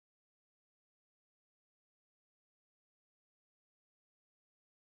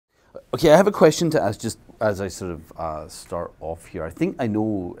Okay, I have a question to ask just as I sort of start off here. I think I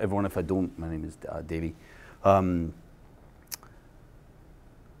know everyone. If I don't, my name is Davey.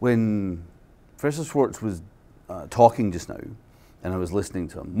 When Professor Schwartz was talking just now, and I was listening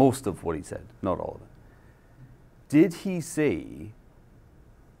to him, most of what he said, not all of it, did he say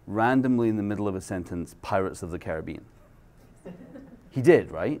randomly in the middle of a sentence, Pirates of the Caribbean? He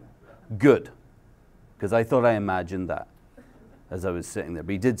did, right? Good. Because I thought I imagined that as I was sitting there.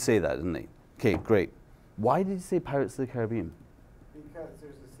 But he did say that, didn't he? Okay, great. Why did he say Pirates of the Caribbean? Because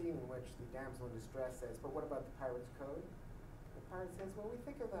there's a scene in which the damsel in distress says, but what about the pirate's code? The pirate says, well, we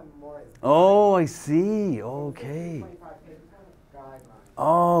think of them more as... Oh, I see. Okay.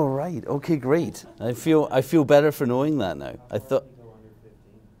 Oh, right. Okay, great. I feel better for knowing that now. I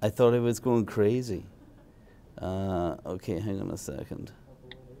thought it was going crazy. Okay, hang on a second.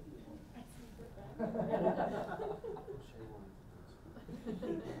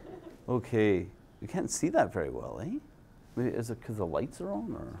 Okay, you can't see that very well, eh? Maybe, is it because the lights are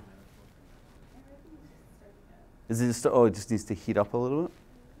on, or is it just? Oh, it just needs to heat up a little bit.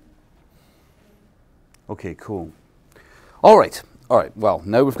 Okay, cool. All right. Well,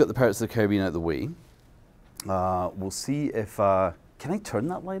 now we've got the Pirates of the Caribbean out of the way. We'll see if can I turn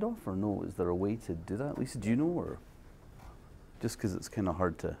that light off or no? Is there a way to do that? Lisa, do you know, or just because it's kind of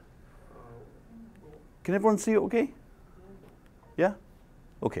hard to? Can everyone see it? Okay. Yeah.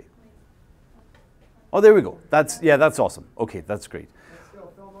 Okay. Oh, there we go. That's awesome. Okay, that's great.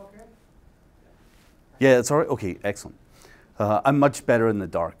 Still film okay? Yeah, it's all right. Okay, excellent. I'm much better in the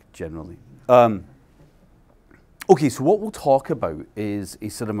dark generally. Okay, so what we'll talk about is a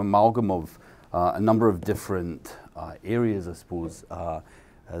sort of amalgam of a number of different areas, I suppose,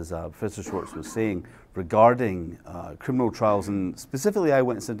 as Professor Schwartz was saying, regarding criminal trials and specifically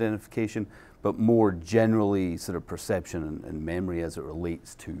eyewitness identification, but more generally sort of perception and memory as it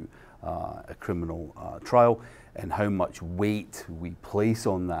relates to a criminal trial and how much weight we place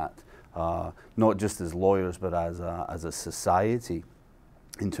on that, not just as lawyers but as a society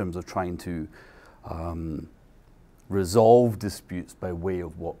in terms of trying to resolve disputes by way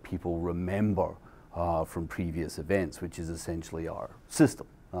of what people remember from previous events, which is essentially our system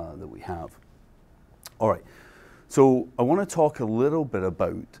that we have. All right, so I want to talk a little bit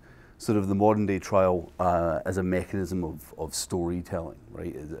about sort of the modern day trial as a mechanism of storytelling,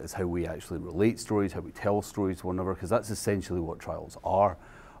 right? It's how we actually relate stories, how we tell stories to one another, because that's essentially what trials are.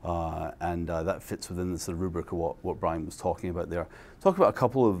 And that fits within the sort of rubric of what Bryan was talking about there. Talk about a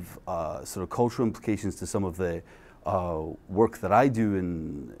couple of sort of cultural implications to some of the work that I do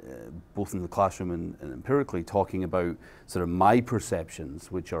in both in the classroom and empirically, talking about sort of my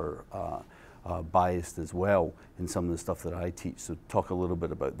perceptions, which are biased as well in some of the stuff that I teach. So talk a little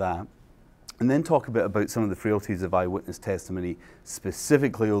bit about that. And then talk a bit about some of the frailties of eyewitness testimony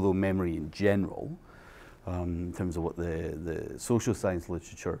specifically, although memory in general, in terms of what the social science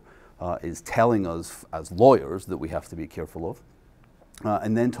literature is telling us as lawyers that we have to be careful of.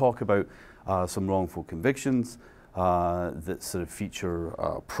 And then talk about some wrongful convictions that sort of feature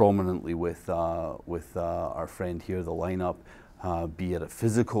prominently with our friend here, the lineup, be it a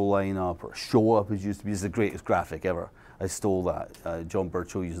physical lineup or show up as used to be. It's the greatest graphic ever. I stole that. John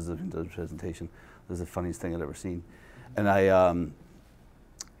Burchill uses it in his presentation. It was the funniest thing I'd ever seen. And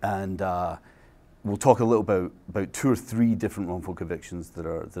we'll talk a little about 2 or 3 different wrongful convictions that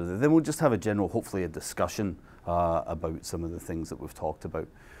are there. Then we'll just have a general, hopefully a discussion about some of the things that we've talked about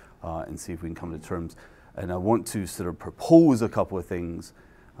and see if we can come to terms. And I want to sort of propose a couple of things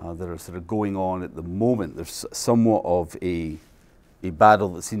that are sort of going on at the moment. There's somewhat of a battle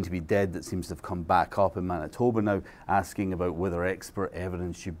that seemed to be dead that seems to have come back up in Manitoba now, asking about whether expert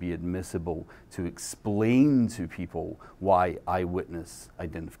evidence should be admissible to explain to people why eyewitness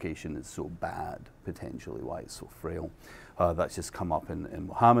identification is so bad, potentially, why it's so frail. That's just come up in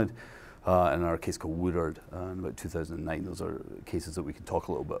Mohammed, in our case called Woodard in about 2009. Those are cases that we can talk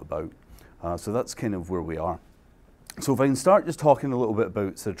a little bit about. So that's kind of where we are. So if I can start just talking a little bit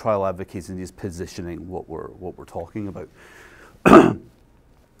about sort of trial advocates and just positioning what we're talking about.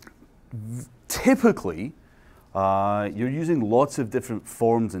 Typically, you're using lots of different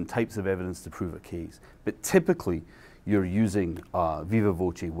forms and types of evidence to prove a case, but typically you're using viva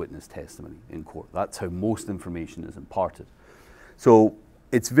voce witness testimony in court. That's how most information is imparted. So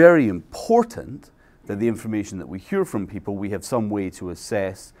it's very important that the information that we hear from people, we have some way to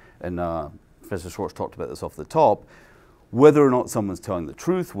assess, and Professor Schwartz talked about this off the top, whether or not someone's telling the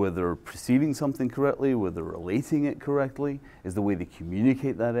truth, whether they're perceiving something correctly, whether they're relating it correctly. Is the way they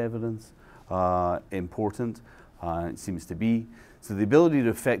communicate that evidence important? It seems to be. So the ability to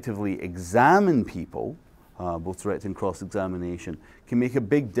effectively examine people both direct and cross-examination, can make a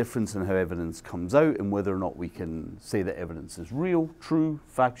big difference in how evidence comes out and whether or not we can say that evidence is real, true,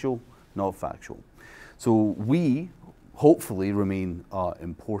 factual, not factual. So we hopefully remain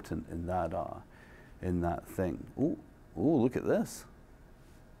important in that thing. Oh, look at this.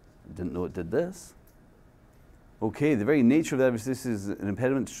 Didn't know it did this. Okay, the very nature of evidence, this is an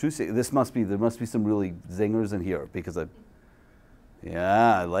impediment to truth. There must be some really zingers in here because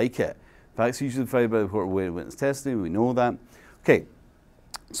yeah, I like it. Facts usually provided by the court of witness testimony, we know that. Okay,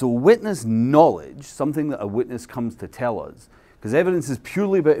 so witness knowledge, something that a witness comes to tell us, because evidence is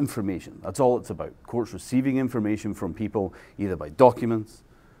purely about information. That's all it's about. Courts receiving information from people, either by documents,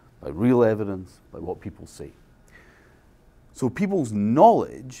 by real evidence, by what people say. So people's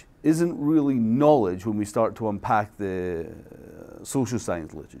knowledge isn't really knowledge when we start to unpack the social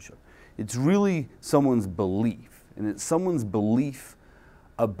science literature. It's really someone's belief, and it's someone's belief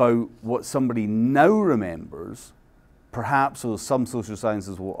about what somebody now remembers, perhaps, or some social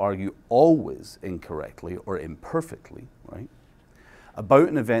sciences will argue, always incorrectly or imperfectly, right? About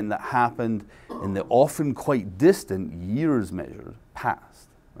an event that happened in the often quite distant years measured past,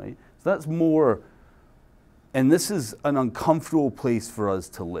 right? So that's more, and this is an uncomfortable place for us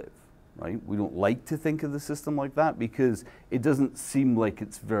to live, right? We don't like to think of the system like that because it doesn't seem like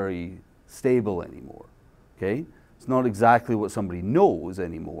it's very stable anymore, okay? It's not exactly what somebody knows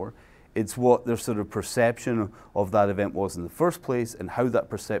anymore. It's what their sort of perception of that event was in the first place and how that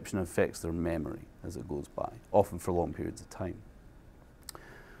perception affects their memory as it goes by, often for long periods of time.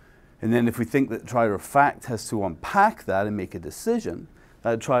 And then if we think that trier of fact has to unpack that and make a decision,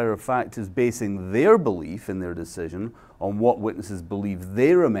 that trier of fact is basing their belief in their decision on what witnesses believe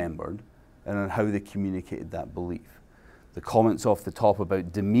they remembered and on how they communicated that belief. The comments off the top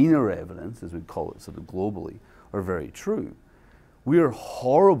about demeanor evidence, as we call it sort of globally, are very true. We are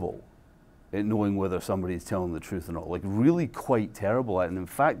horrible at knowing whether somebody is telling the truth or not, like really quite terrible at it. And in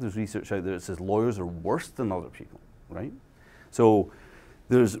fact, there's research out there that says lawyers are worse than other people, right? So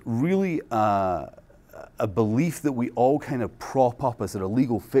there's really a belief that we all kind of prop up as a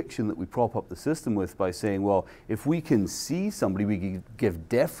legal fiction that we prop up the system with by saying, well, if we can see somebody, we can give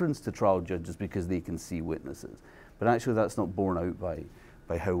deference to trial judges because they can see witnesses. But actually that's not borne out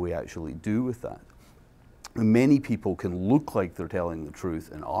by how we actually do with that. Many people can look like they're telling the truth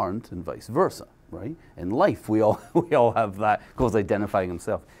and aren't, and vice versa, right? In life, we all have that, goes identifying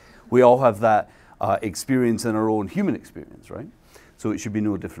himself. We all have that experience in our own human experience, right? So it should be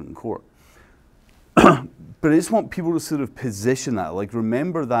no different in court. But I just want people to sort of position that, like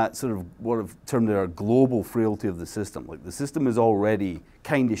remember that sort of what I've termed our global frailty of the system. Like the system is already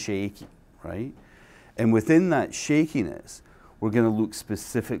kind of shaky, right? And within that shakiness, we're going to look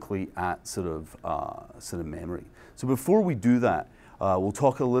specifically at sort of memory. So before we do that, we'll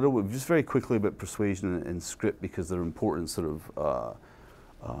talk a little bit, just very quickly, about persuasion and script because they're important sort of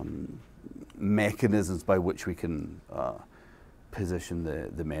mechanisms by which we can position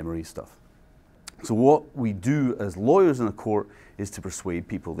the memory stuff. So what we do as lawyers in a court is to persuade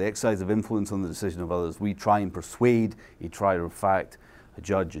people. The exercise of influence on the decision of others. We try and persuade a trier of fact, a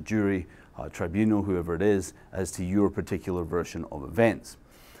judge, a jury, a tribunal, whoever it is, as to your particular version of events.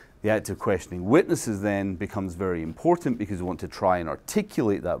 The act of questioning witnesses then becomes very important because we want to try and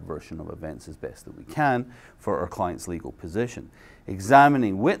articulate that version of events as best that we can for our client's legal position.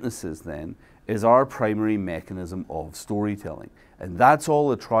 Examining witnesses then is our primary mechanism of storytelling, and that's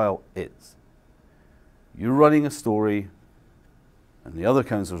all a trial is. You're running a story, and the other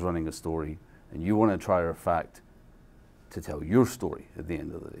counselor's running a story, and you want a trier of fact to tell your story at the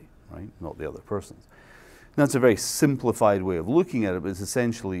end of the day, right? Not the other person's. And that's a very simplified way of looking at it, but it's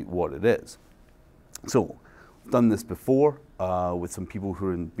essentially what it is. So, I've done this before with some people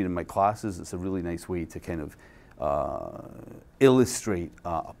who have been in my classes. It's a really nice way to kind of illustrate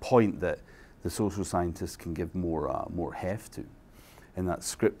a point that the social scientists can give more heft to, and that's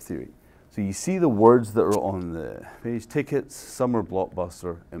script theory. So you see the words that are on the page: tickets, summer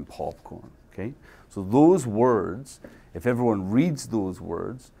blockbuster, and popcorn, okay? So those words, if everyone reads those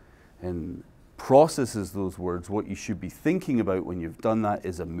words and processes those words, what you should be thinking about when you've done that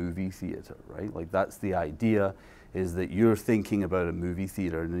is a movie theater, right? Like that's the idea, is that you're thinking about a movie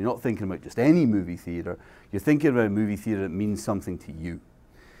theater, and you're not thinking about just any movie theater. You're thinking about a movie theater that means something to you.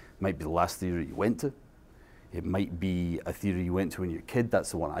 It might be the last theater you went to. It might be a theatre you went to when you were a kid.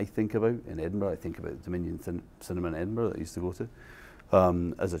 That's the one I think about in Edinburgh. I think about Dominion Cinema in Edinburgh that I used to go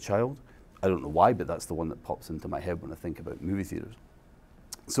to as a child. I don't know why, but that's the one that pops into my head when I think about movie theatres.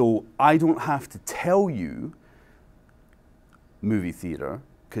 So I don't have to tell you movie theatre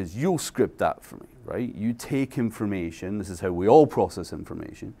because you'll script that for me, right? You take information, this is how we all process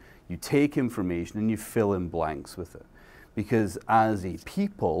information, you take information and you fill in blanks with it. Because as a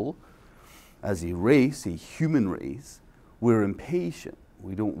people, as a race, a human race, we're impatient.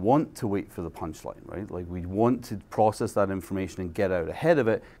 We don't want to wait for the punchline, right? Like, we want to process that information and get out ahead of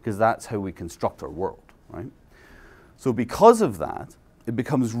it, because that's how we construct our world, right? So because of that, it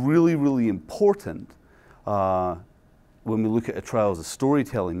becomes really, really important when we look at a trial as a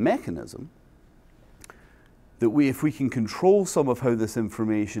storytelling mechanism, that if we can control some of how this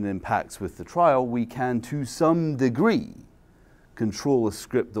information impacts with the trial, we can, to some degree, control a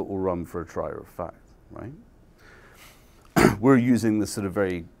script that will run for a trier of fact, right? We're using this sort of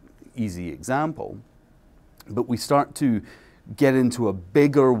very easy example, but we start to get into a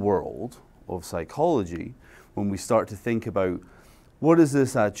bigger world of psychology when we start to think about, what does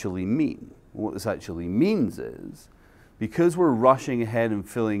this actually mean? What this actually means is, because we're rushing ahead and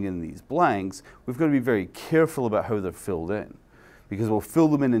filling in these blanks, we've got to be very careful about how they're filled in, because we'll fill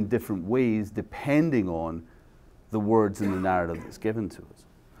them in different ways depending on the words and the narrative that's given to us.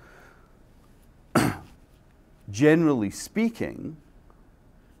 Generally speaking,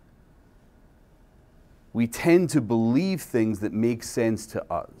 we tend to believe things that make sense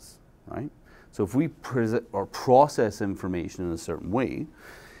to us, right? So if we process information in a certain way,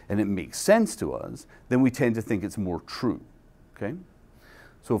 and it makes sense to us, then we tend to think it's more true, okay?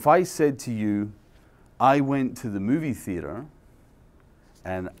 So if I said to you, I went to the movie theater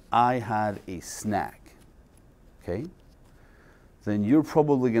and I had a snack, okay? Then you're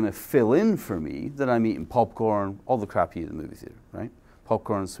probably gonna fill in for me that I'm eating popcorn, all the crap you eat in the movie theater, right?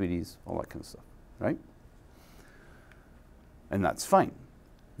 Popcorn, sweeties, all that kind of stuff, right? And that's fine.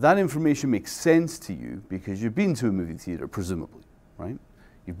 That information makes sense to you because you've been to a movie theater, presumably, right?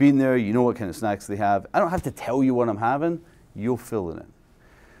 You've been there, you know what kind of snacks they have. I don't have to tell you what I'm having, you'll fill it in.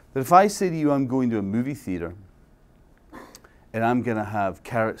 But if I say to you, I'm going to a movie theater and I'm gonna have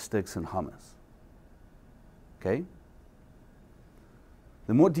carrot sticks and hummus, okay?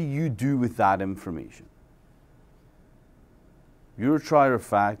 Then what do you do with that information? You're a trier of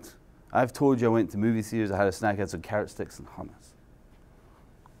fact. I've told you I went to movie theaters, I had a snack, I had some carrot sticks and hummus.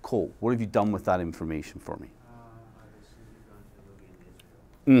 Cool, what have you done with that information for me?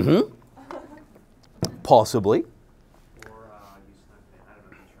 Possibly.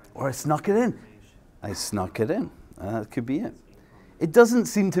 Or I snuck it in. I snuck it in. That could be it. It doesn't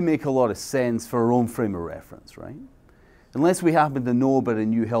seem to make a lot of sense for our own frame of reference, right? Unless we happen to know about a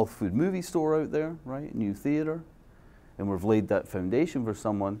new health food movie store out there, right? A new theater, and we've laid that foundation for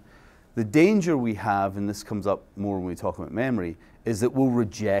someone. The danger we have, and this comes up more when we talk about memory, is that we'll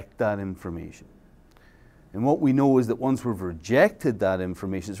reject that information. And what we know is that once we've rejected that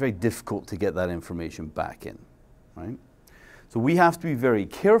information, it's very difficult to get that information back in, right? So we have to be very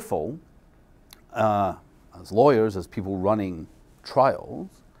careful, as lawyers, as people running trials,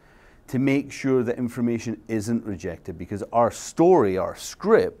 to make sure that information isn't rejected, because our story, our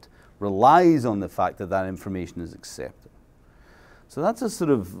script, relies on the fact that that information is accepted. So that's a sort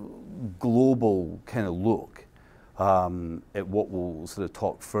of global kind of look at what we'll sort of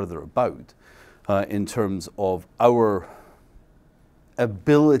talk further about in terms of our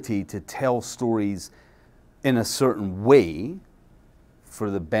ability to tell stories in a certain way for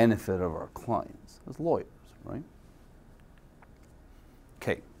the benefit of our clients as lawyers, right?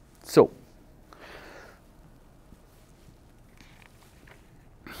 Okay, so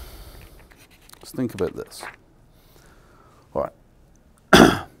let's think about this. All right.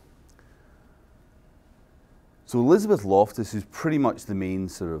 So Elizabeth Loftus, who's pretty much the main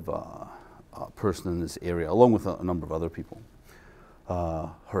sort of person in this area, along with a number of other people.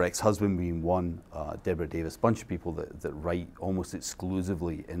 Her ex-husband being one, Deborah Davis, a bunch of people that write almost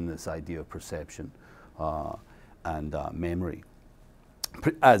exclusively in this idea of perception and memory,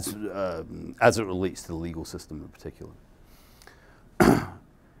 as it relates to the legal system in particular,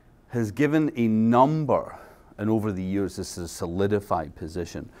 has given a number, and over the years this is a solidified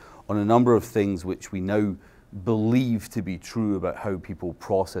position, on a number of things which we now believe to be true about how people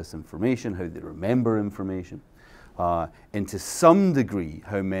process information, how they remember information, and to some degree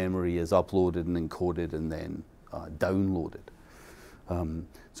how memory is uploaded and encoded and then downloaded.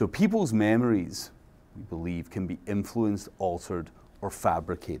 So people's memories, we believe, can be influenced, altered, or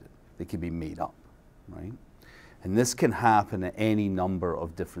fabricated. They can be made up, right? And this can happen at any number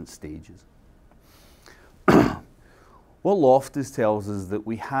of different stages. What Loftus tells us is that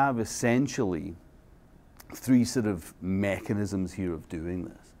we have essentially three sort of mechanisms here of doing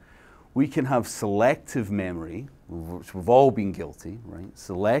this. We can have selective memory, which we've all been guilty, right?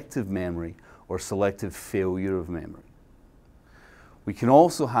 Selective memory or selective failure of memory. We can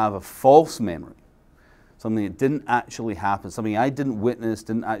also have a false memory, something that didn't actually happen, something I didn't witness,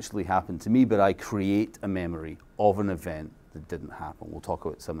 didn't actually happen to me, but I create a memory of an event that didn't happen. We'll talk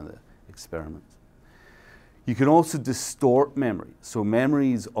about some of the experiments. You can also distort memory. So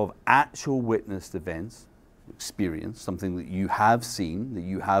memories of actual witnessed events, experience, something that you have seen, that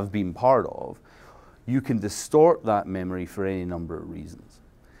you have been part of, you can distort that memory for any number of reasons.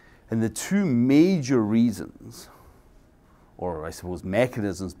 And the two major reasons, or I suppose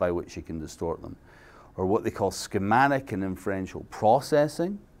mechanisms by which you can distort them, are what they call schematic and inferential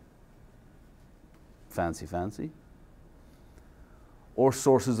processing, fancy, fancy, or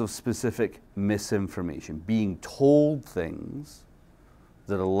sources of specific misinformation, being told things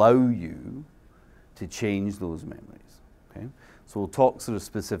that allow you to change those memories. Okay? So we'll talk sort of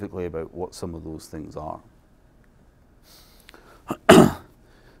specifically about what some of those things are.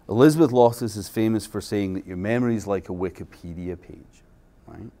 Elizabeth Loftus is famous for saying that your memory is like a Wikipedia page,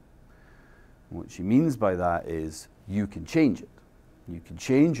 right? And what she means by that is you can change it. You can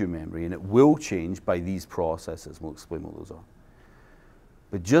change your memory, and it will change by these processes. We'll explain what those are.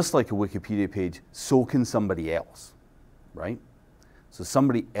 But just like a Wikipedia page, so can somebody else, right? So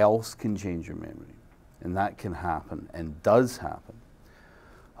somebody else can change your memory, and that can happen and does happen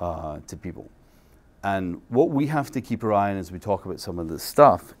to people. And what we have to keep our eye on as we talk about some of this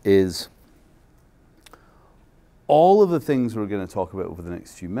stuff is all of the things we're going to talk about over the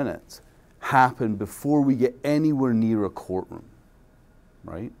next few minutes happen before we get anywhere near a courtroom,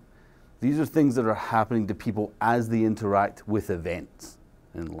 right? These are things that are happening to people as they interact with events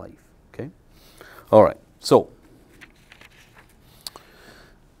in life, okay? All right, so.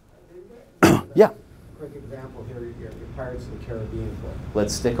 Yeah. Quick example here, your Pirates of the Caribbean book.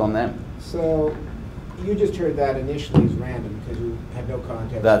 Let's stick on them. So, you just heard that initially as random because you had no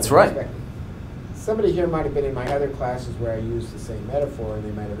context. That's right. Somebody here might have been in my other classes where I used the same metaphor and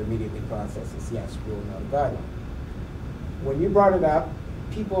they might have immediately processed this, yes, rule, not a guideline. When you brought it up,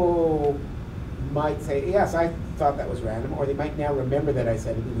 people might say, yes, I thought that was random, or they might now remember that I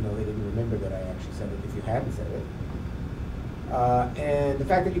said it even though they didn't remember that I actually said it if you hadn't said it. And the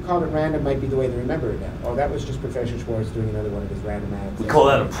fact that you called it random might be the way they remember it now. Oh, that was just Professor Schwartz doing another one of his random acts. We call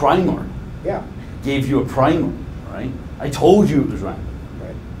that a primer. Yeah. Gave you a primer, right? I told you it was random.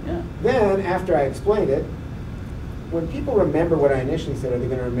 Right. Yeah. Then, after I explained it, when people remember what I initially said, are they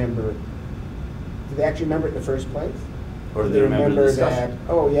going to remember, do they actually remember it in the first place? Or do they remember the discussion?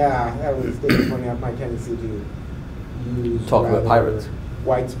 That, oh yeah, that was pointing out my tendency to use talk about pirates,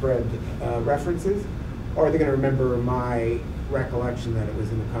 widespread references? Or are they going to remember my recollection that it was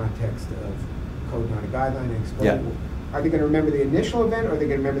in the context of code, not a guideline, and explain? Yeah. Are they going to remember the initial event, or are they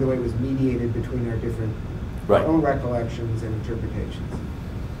going to remember the way it was mediated between our different our own recollections and interpretations?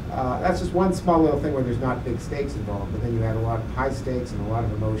 That's just one small little thing where there's not big stakes involved, but then you add a lot of high stakes and a lot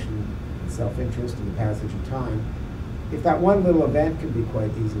of emotion and self-interest and the passage of time. If that one little event can be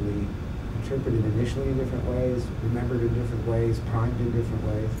quite easily interpreted initially in different ways, remembered in different ways, primed in different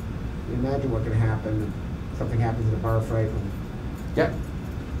ways, you imagine what can happen if something happens in a bar fight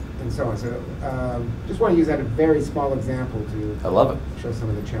and so on. So just want to use that a very small example to I love it. Show some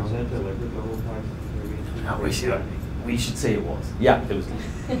of the challenges. Was that deliberate the whole time? No, we should say it was. Yeah, it was.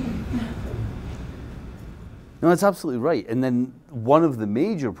 No, that's absolutely right. And then one of the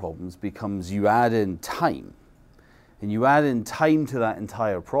major problems becomes you add in time. And you add in time to that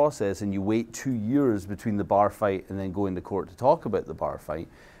entire process, and you wait 2 years between the bar fight and then go into court to talk about the bar fight,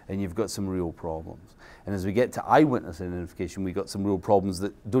 and you've got some real problems. And as we get to eyewitness identification, we've got some real problems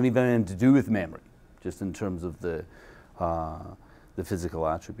that don't even have anything to do with memory, just in terms of the physical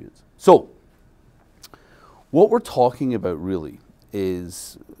attributes. So, what we're talking about really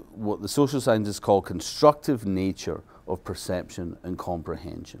is what the social scientists call constructive nature of perception and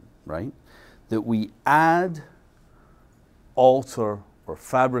comprehension, right? That we add, alter, or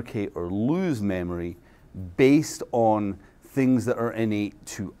fabricate, or lose memory based on things that are innate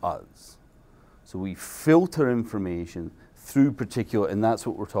to us. So we filter information through particular, and that's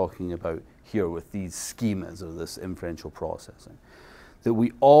what we're talking about here with these schemas or this inferential processing. That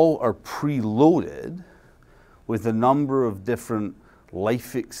we all are preloaded with a number of different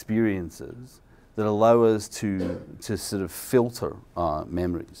life experiences that allow us to sort of filter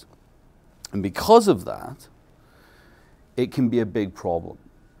memories. And because of that, it can be a big problem.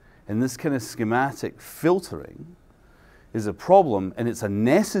 And this kind of schematic filtering is a problem, and it's a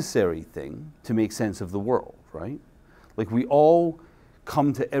necessary thing to make sense of the world, right? Like we all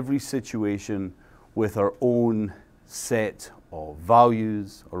come to every situation with our own set of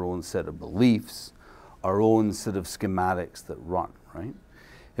values, our own set of beliefs, our own set of schematics that run, right?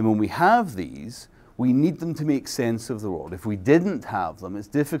 And when we have these, We need them to make sense of the world. If we didn't have them, it's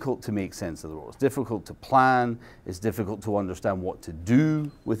difficult to make sense of the world. It's difficult to plan. It's difficult to understand what to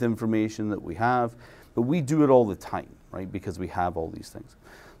do with information that we have. But we do it all the time, right? Because we have all these things.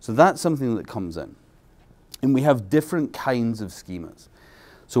 So that's something that comes in. And we have different kinds of schemas.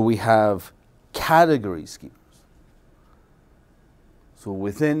 So we have category schemas. So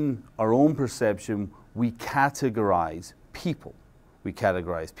within our own perception, we categorize people. We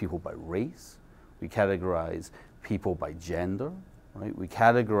categorize people by race. We categorize people by gender, right? We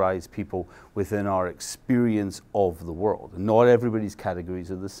categorize people within our experience of the world. And not everybody's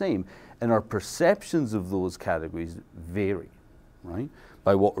categories are the same. And our perceptions of those categories vary, right?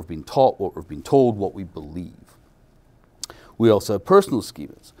 By what we've been taught, what we've been told, what we believe. We also have personal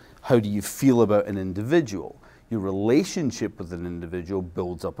schemas. How do you feel about an individual? Your relationship with an individual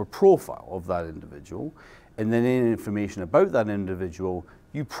builds up a profile of that individual. And then any information about that individual,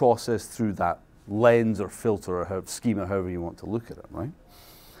 you process through that lens or filter or schema, however you want to look at it, right?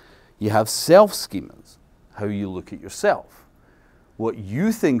 You have self-schemas, how you look at yourself. What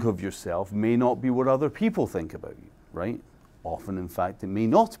you think of yourself may not be what other people think about you, right? Often, in fact, it may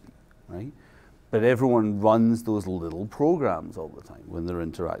not be, right? But everyone runs those little programs all the time when they're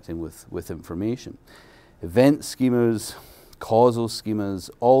interacting with information. Event schemas, causal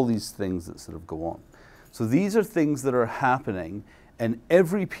schemas, all these things that sort of go on. So these are things that are happening, and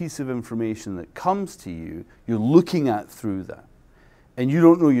every piece of information that comes to you, you're looking at through that. And you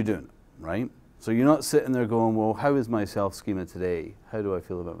don't know you're doing it, right? So you're not sitting there going, well, how is my self-schema today? How do I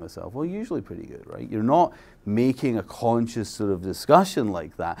feel about myself? Well, usually pretty good, right? You're not making a conscious sort of discussion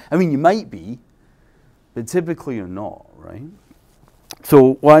like that. I mean, you might be, but typically you're not, right?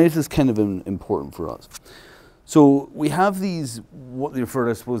 So why is this kind of important for us? So we have these, what they refer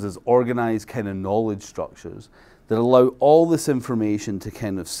to, I suppose, as organized kind of knowledge structures that allow all this information to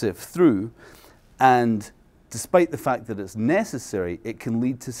kind of sift through, and despite the fact that it's necessary, it can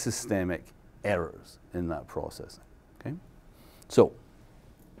lead to systemic errors in that processing, okay? So,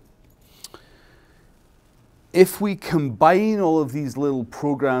 if we combine all of these little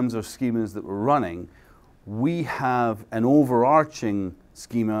programs or schemas that we're running, we have an overarching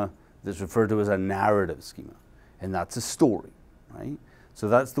schema that's referred to as a narrative schema, and that's a story, right? So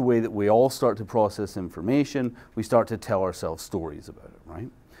that's the way that we all start to process information. We start to tell ourselves stories about it, right?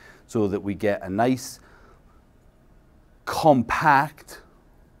 So that we get a nice, compact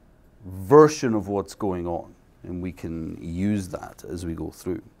version of what's going on, and we can use that as we go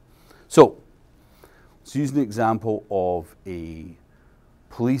through. So, let's use an example of a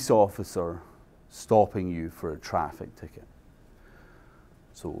police officer stopping you for a traffic ticket.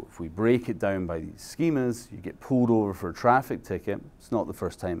 So if we break it down by these schemas, you get pulled over for a traffic ticket. It's not the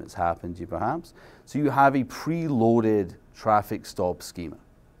first time it's happened to you, perhaps. So you have a preloaded traffic stop schema.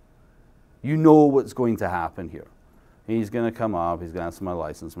 You know what's going to happen here. He's going to come up, he's going to ask for my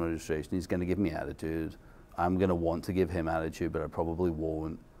license, my registration, he's going to give me attitude. I'm going to want to give him attitude, but I probably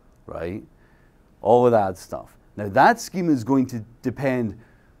won't, right? All of that stuff. Now that schema is going to depend,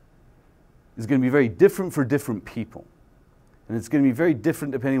 is going to be very different for different people. And it's going to be very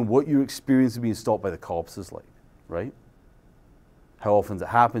different depending on what your experience of being stopped by the cops is like, right? How often does it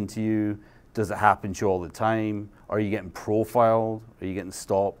happen to you? Does it happen to you all the time? Are you getting profiled? Are you getting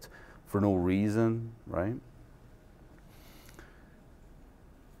stopped for no reason, right?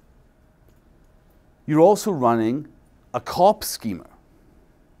 You're also running a cop schema.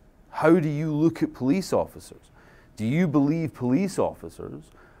 How do you look at police officers? Do you believe police officers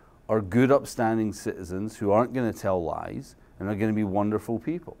are good, upstanding citizens who aren't going to tell lies and are going to be wonderful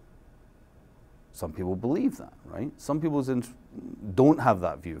people? Some people believe that, right? Some people don't have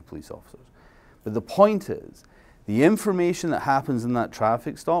that view of police officers. But the point is, the information that happens in that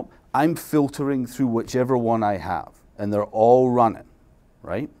traffic stop, I'm filtering through whichever one I have, and they're all running,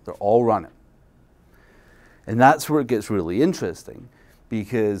 right? They're all running. And that's where it gets really interesting,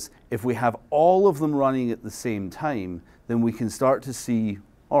 because if we have all of them running at the same time, then we can start to see,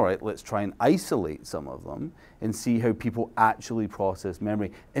 all right, let's try and isolate some of them and see how people actually process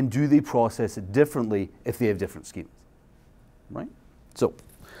memory. And do they process it differently if they have different schemas, right? So,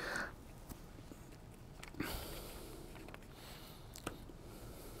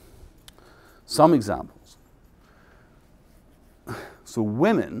 some examples. So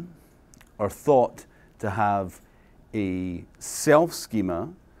women are thought to have a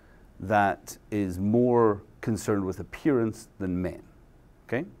self-schema that is more concerned with appearance than men,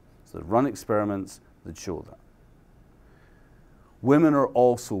 okay? So they've run experiments that show that. Women are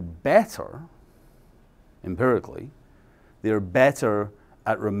also better, empirically, they're better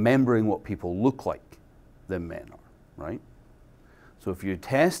at remembering what people look like than men are, right? So if you're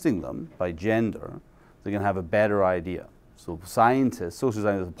testing them by gender, they're going to have a better idea. So scientists, social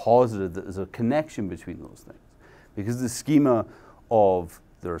scientists, have posited that there's a connection between those things. Because the schema of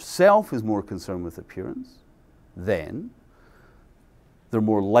their self is more concerned with appearance, then they're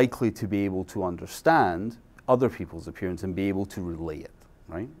more likely to be able to understand other people's appearance and be able to relay it,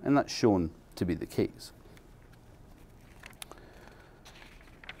 right? And that's shown to be the case.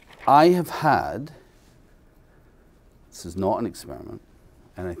 I have had, this is not an experiment,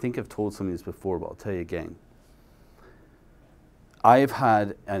 and I think I've told somebody this before, but I'll tell you again. I have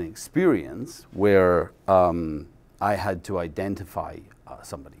had an experience where I had to identify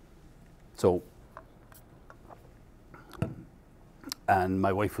somebody. So, and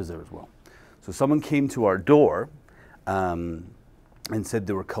my wife was there as well. So someone came to our door and said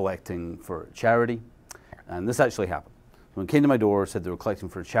they were collecting for charity. And this actually happened. Someone came to my door, said they were collecting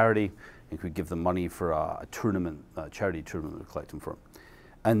for a charity, and could give them money for a tournament, a charity tournament they were collecting for.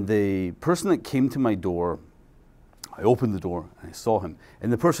 And the person that came to my door, I opened the door and I saw him.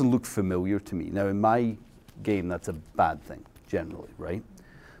 And the person looked familiar to me. Now in my game, that's a bad thing, generally, right?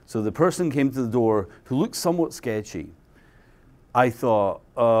 So the person came to the door who looked somewhat sketchy. I thought,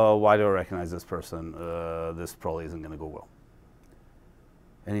 why do I recognize this person? This probably isn't going to go well.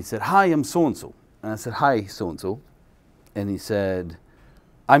 And he said, hi, I'm so-and-so. And I said, hi, so-and-so. And he said,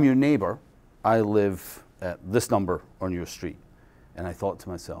 I'm your neighbor. I live at this number on your street. And I thought to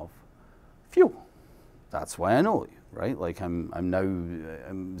myself, phew, that's why I know you, right? Like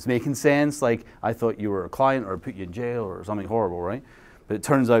it's making sense. Like I thought you were a client or I put you in jail or something horrible, right? But it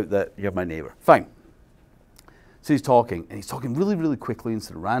turns out that you're my neighbor. Fine. So he's talking, and he's talking really, really quickly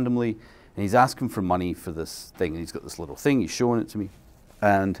instead of randomly, and he's asking for money for this thing, and he's got this little thing, he's showing it to me.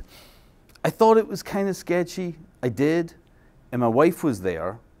 And I thought it was kind of sketchy. I did, and my wife was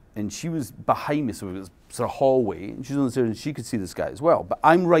there, and she was behind me, so it was sort of hallway, and she's on the stairs, and she could see this guy as well, but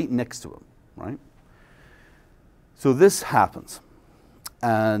I'm right next to him, right? So this happens,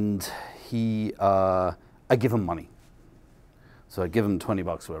 and I give him money. So I give him 20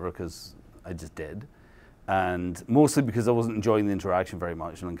 bucks or whatever, because I just did. And mostly because I wasn't enjoying the interaction very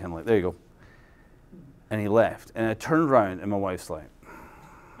much, and I'm kind of like, there you go. And he left, and I turned around, and my wife's like,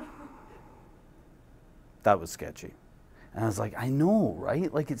 that was sketchy. And I was like, I know,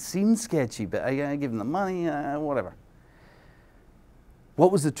 right? Like, it seemed sketchy, but I give him the money, whatever.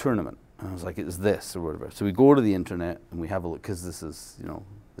 What was the tournament? And I was like, it was this, or whatever. So we go to the internet, and we have a look, because this is, you know,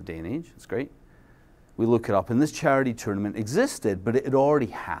 the day and age. It's great. We look it up, and this charity tournament existed, but it had already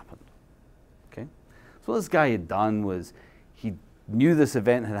happened. Okay? So what this guy had done was he knew this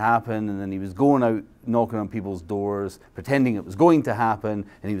event had happened, and then he was going out knocking on people's doors, pretending it was going to happen,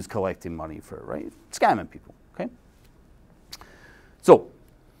 and he was collecting money for it, right? Scamming people, okay? So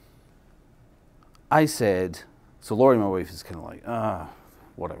I said, so Laurie, my wife, is kind of like,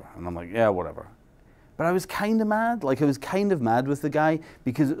 whatever. And I'm like, yeah, whatever. But I was kind of mad. Like, I was kind of mad with the guy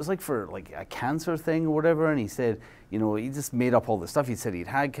because it was like for like a cancer thing or whatever. And he said, you know, he just made up all this stuff. He said he'd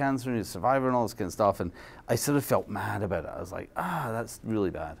had cancer and he was a survivor and all this kind of stuff. And I sort of felt mad about it. I was like, that's really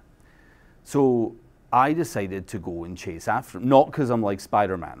bad. So I decided to go and chase after him. Not because I'm like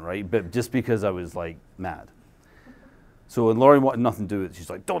Spider-Man, right? But just because I was like mad. So when Laurie wanted nothing to do with it, she's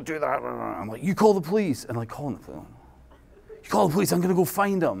like, don't do that. I'm like, you call the police. And I'm like, calling the police. You call the police, I'm going to go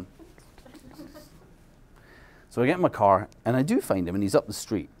find him. So I get in my car, and I do find him, and he's up the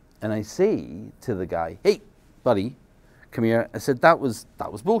street. And I say to the guy, hey, buddy, come here. I said, that was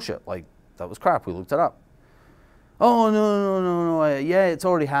bullshit. Like, that was crap. We looked it up. Oh, no. Yeah, it's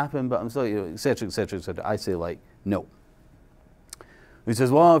already happened, but I'm still, you know, et cetera, et cetera, et cetera. I say, like, no. He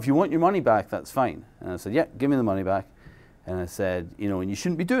says, well, if you want your money back, that's fine. And I said, yeah, give me the money back. And I said, you know, and you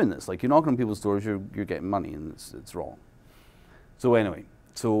shouldn't be doing this. Like, you're knocking on people's doors, you're getting money, and it's wrong. So anyway,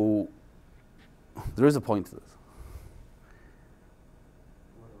 so there is a point to this.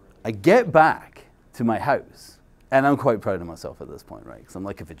 I get back to my house, and I'm quite proud of myself at this point, right? Because I'm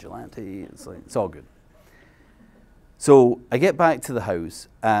like a vigilante. It's like, it's all good. So I get back to the house,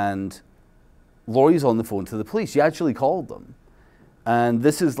 and Laurie's on the phone to the police. She actually called them. And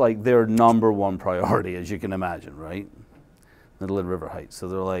this is like their #1 priority, as you can imagine, right? Middle of River Heights. So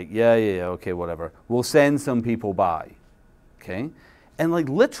they're like, yeah, okay, whatever. We'll send some people by, okay? And like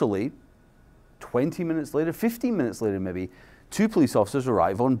literally 20 minutes later, 15 minutes later maybe, 2 police officers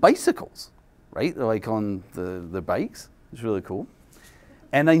arrive on bicycles, right? They're like on the bikes. It's really cool.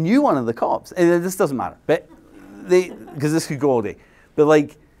 And I knew one of the cops. And this doesn't matter, but because this could go all day. But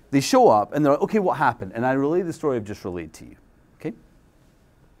like, they show up and they're like, okay, what happened? And I relay the story I've just relayed to you, okay?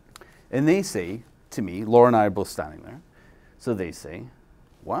 And they say to me, Laura and I are both standing there. So they say,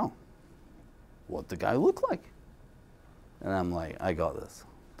 wow, what'd the guy look like? And I'm like, I got this.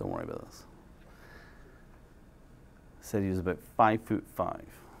 Don't worry about this. said he was about 5'5".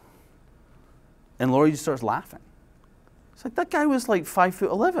 And Laurie just starts laughing. It's like, that guy was like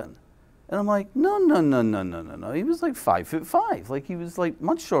 5'11". And I'm like, no, no, no, no, no, no, no. He was like 5'5". Like, he was like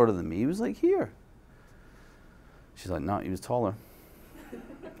much shorter than me. He was like here. She's like, no, he was taller.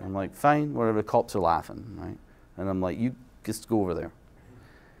 I'm like, fine, whatever, the cops are laughing, right? And I'm like, you just go over there.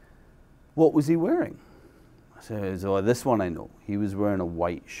 What was he wearing? I said, oh, this one I know. He was wearing a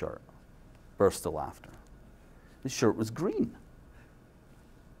white shirt. Burst of laughter. The shirt was green.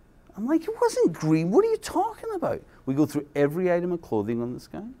 I'm like, it wasn't green. What are you talking about? We go through every item of clothing on this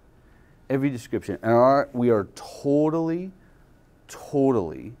guy, every description. And we are totally,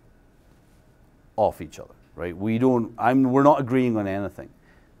 totally off each other, right? We're not agreeing on anything.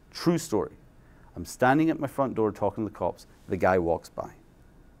 True story. I'm standing at my front door talking to the cops. The guy walks by.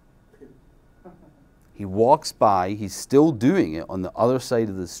 He walks by. He's still doing it on the other side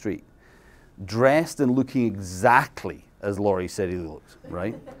of the street, dressed and looking exactly as Laurie said he looked,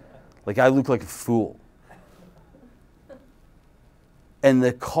 right? Like, I look like a fool. And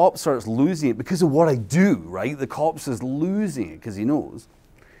the cop starts losing it because of what I do, right? The cop's is losing it because he knows.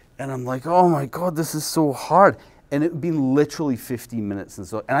 And I'm like, oh my God, this is so hard. And it had been literally 15 minutes.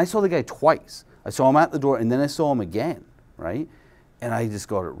 And I saw the guy twice. I saw him at the door and then I saw him again, right? And I just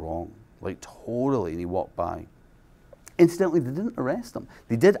got it wrong, like totally. And he walked by. Incidentally, they didn't arrest him.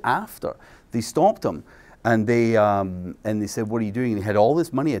 They did after. They stopped him and they said, what are you doing? And he had all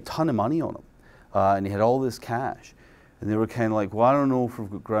this money, a ton of money on him. And he had all this cash. And they were kind of like, well, I don't know if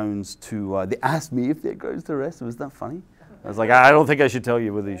we've got grounds to, they asked me if they had grounds to arrest him. Isn't that funny? I was like, I don't think I should tell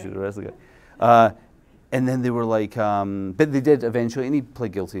you whether you should arrest the guy. And then they were like, but they did eventually, and he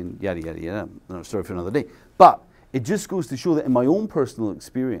pled guilty and yada, yada, yada. Another story for another day. But it just goes to show that in my own personal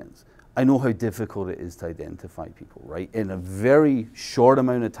experience, I know how difficult it is to identify people, right? In a very short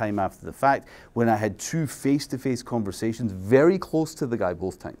amount of time after the fact, when I had 2 face-to-face conversations very close to the guy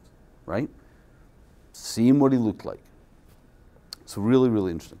both times, right? Seeing what he looked like. So really,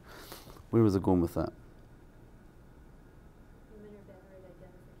 really interesting. Where was I going with that?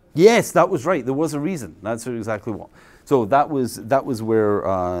 Yes, that was right. There was a reason. That's exactly what. So that was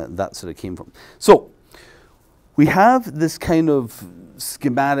where that sort of came from. So we have this kind of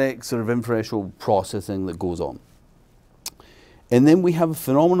schematic sort of inferential processing that goes on. And then we have a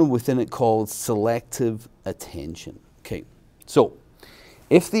phenomenon within it called selective attention. Okay, so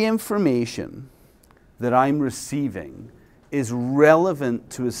if the information that I'm receiving is relevant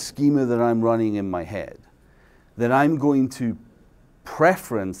to a schema that I'm running in my head, then I'm going to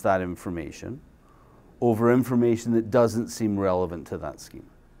preference that information over information that doesn't seem relevant to that schema,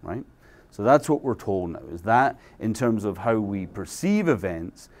 right? So that's what we're told now, is that in terms of how we perceive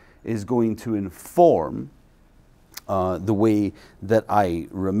events is going to inform the way that I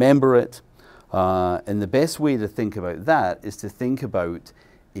remember it. And the best way to think about that is to think about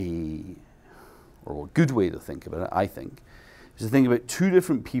a good way to think about it, I think, is to think about 2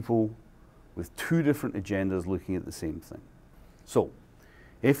 different people with 2 different agendas looking at the same thing. So,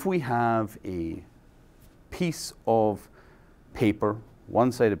 if we have a piece of paper,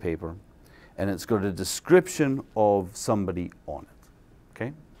 one side of paper, and it's got a description of somebody on it,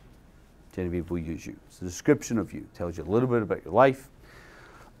 okay? Genevieve will use you. It's a description of you. Tells you a little bit about your life,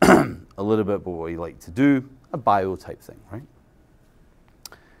 a little bit about what you like to do, a bio type thing, right?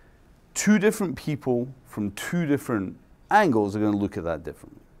 2 different people from 2 different angles are going to look at that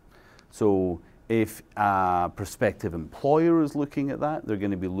differently. So if a prospective employer is looking at that, they're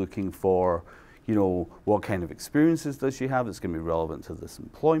going to be looking for, you know, what kind of experiences does she have that's going to be relevant to this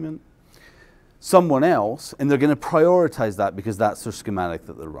employment. Someone else, and they're going to prioritize that because that's their schematic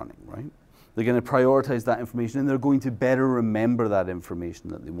that they're running, right? They're going to prioritize that information and they're going to better remember that information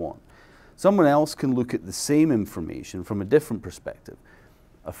that they want. Someone else can look at the same information from a different perspective.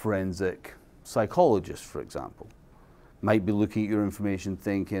 A forensic psychologist, for example, might be looking at your information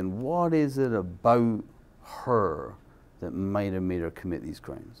thinking, what is it about her that might have made her commit these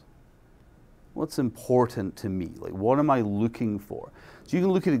crimes? What's important to me? Like, what am I looking for? So you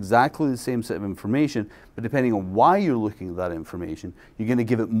can look at exactly the same set of information, but depending on why you're looking at that information, you're going to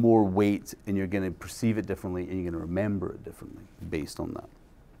give it more weight and you're going to perceive it differently and you're going to remember it differently based on that.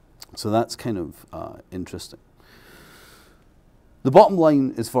 So that's kind of interesting. The bottom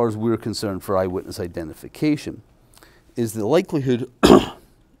line, as far as we're concerned for eyewitness identification, is the likelihood that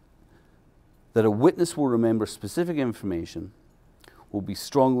a witness will remember specific information will be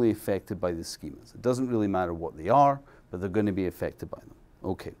strongly affected by the schemas. It doesn't really matter what they are, but they're going to be affected by them.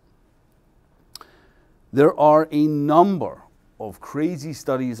 Okay. There are a number of crazy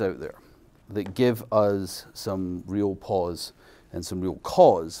studies out there that give us some real pause and some real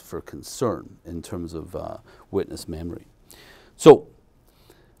cause for concern in terms of witness memory. So,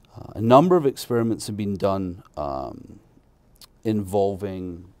 a number of experiments have been done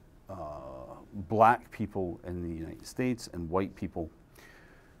involving black people in the United States and white people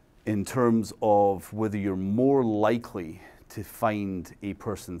in terms of whether you're more likely to find a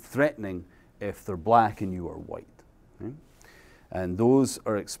person threatening if they're black and you are white. Okay? And those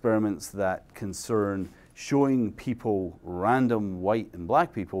are experiments that concern showing people, random white and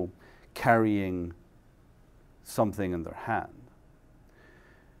black people, carrying something in their hand.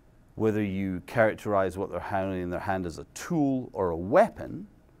 Whether you characterize what they're handling in their hand as a tool or a weapon,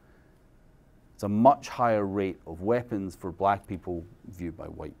 it's a much higher rate of weapons for black people viewed by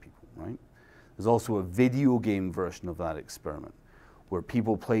white people, right? There's also a video game version of that experiment where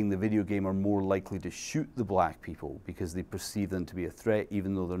people playing the video game are more likely to shoot the black people because they perceive them to be a threat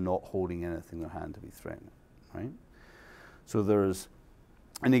even though they're not holding anything in their hand to be threatening, right? So there's,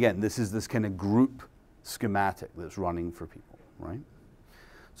 and again, this is this kind of group schematic that's running for people, right?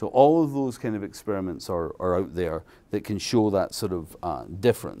 So all of those kind of experiments are out there that can show that sort of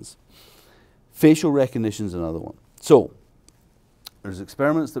difference. Facial recognition is another one. So there's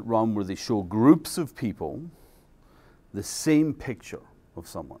experiments that run where they show groups of people the same picture of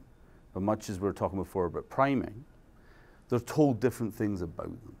someone. But much as we were talking before about priming, they're told different things about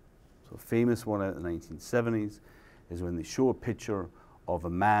them. So a famous one out in the 1970s is when they show a picture of a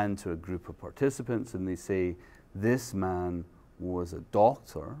man to a group of participants and they say, this man was a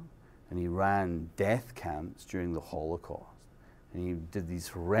doctor and he ran death camps during the Holocaust. And he did these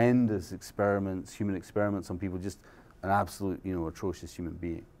horrendous experiments, human experiments on people, just an absolute, atrocious human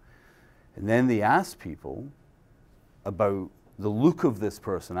being. And then they asked people about the look of this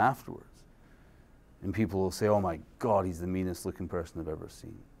person afterwards. And people will say, oh my God, he's the meanest looking person I've ever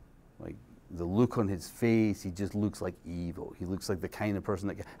seen. Like, the look on his face, he just looks like evil. He looks like the kind of person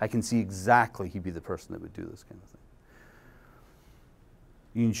that, I can see exactly he'd be the person that would do this kind of thing.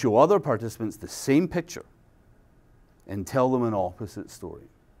 You can show other participants the same picture and tell them an opposite story.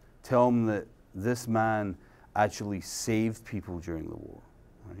 Tell them that this man actually saved people during the war,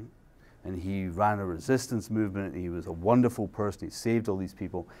 right? And he ran a resistance movement, and he was a wonderful person, he saved all these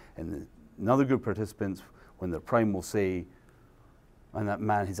people. And another group of participants, when they're prime, will say, and that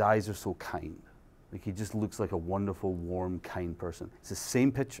man, his eyes are so kind. Like, he just looks like a wonderful, warm, kind person. It's the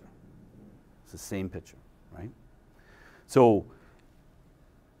same picture. It's the same picture, right? So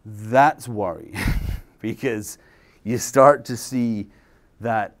that's worrying because you start to see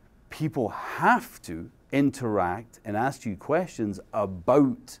that people have to interact and ask you questions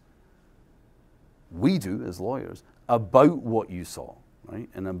about, we do as lawyers, about what you saw, right?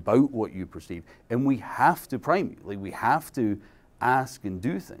 And about what you perceive. And we have to prime you. Like, we have to ask and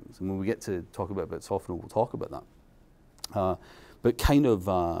do things. And when we get to talk about Softno, we'll talk about that. But kind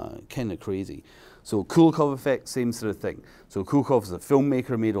of crazy. So Kulikov effect, same sort of thing. So Kulikov is a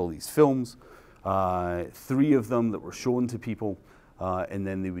filmmaker, made all these films, 3 of them that were shown to people, and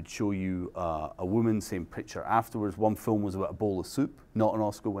then they would show you a woman, same picture afterwards. One film was about a bowl of soup, not an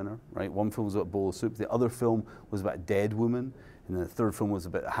Oscar winner, right? One film was about a bowl of soup. The other film was about a dead woman, and then the third film was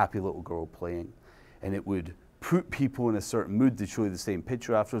about a happy little girl playing. And it would put people in a certain mood to show you the same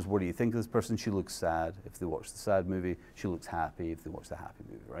picture afterwards. What do you think of this person? She looks sad. If they watch the sad movie, she looks happy if they watch the happy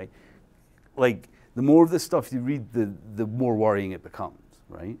movie, right? Like, the more of this stuff you read, the more worrying it becomes,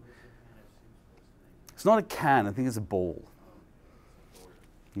 right? It's not a can, I think it's a bowl.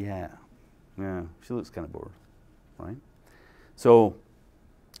 Yeah, she looks kind of bored, right? So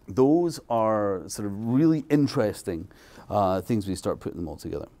those are sort of really interesting things when you start putting them all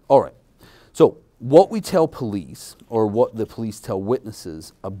together. All right, so what we tell police, or what the police tell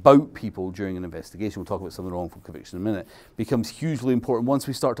witnesses about people during an investigation, we'll talk about some of the wrongful conviction in a minute, becomes hugely important once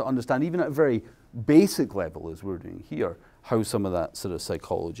we start to understand, even at a very basic level as we're doing here, how some of that sort of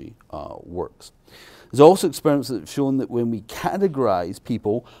psychology works. There's also experiments that have shown that when we categorize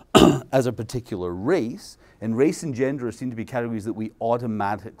people as a particular race, and race and gender seem to be categories that we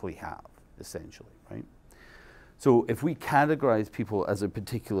automatically have, essentially, right? So if we categorize people as a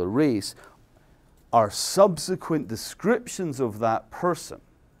particular race, our subsequent descriptions of that person,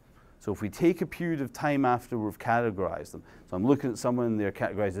 so if we take a period of time after we've categorized them, so I'm looking at someone and they're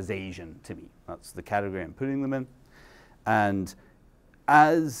categorized as Asian to me, that's the category I'm putting them in, and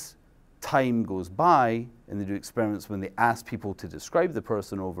as time goes by, and they do experiments when they ask people to describe the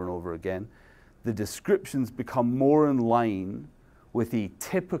person over and over again, the descriptions become more in line with a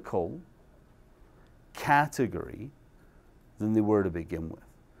typical category than they were to begin with.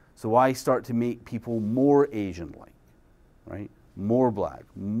 So I start to make people more Asian-like, right? more black,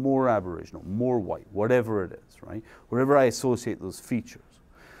 more Aboriginal, more white, whatever it is, right? Wherever I associate those features.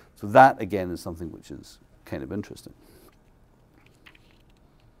 So that, again, is something which is kind of interesting.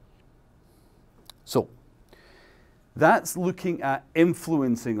 So that's looking at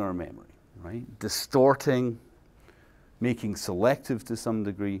influencing our memory, right? Distorting, making selective to some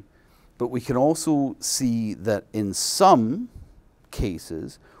degree. But we can also see that in some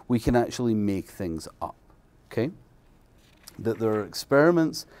cases, we can actually make things up, okay? That there are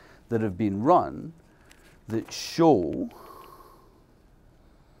experiments that have been run that show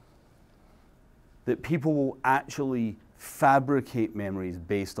that people will actually fabricate memories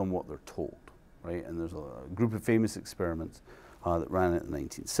based on what they're told, right? And there's a group of famous experiments that ran in the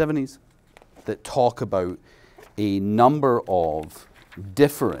 1970s that talk about a number of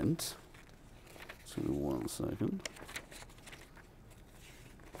different, so 1 second,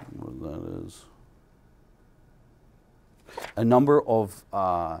 where that is, a number of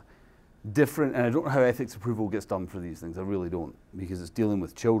different, and I don't know how ethics approval gets done for these things, I really don't, because it's dealing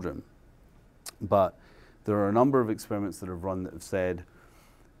with children. But there are a number of experiments that have run that have said,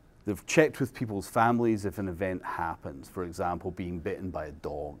 they've checked with people's families if an event happens, for example, being bitten by a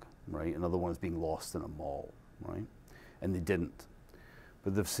dog, right? Another one is being lost in a mall, right? And they didn't.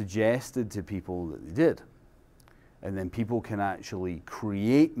 But they've suggested to people that they did. And then people can actually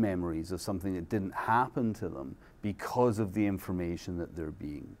create memories of something that didn't happen to them because of the information that they're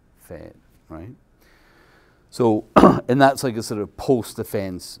being fed, right? So, and that's like a sort of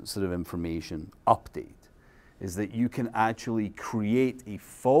post-offense sort of information update, is that you can actually create a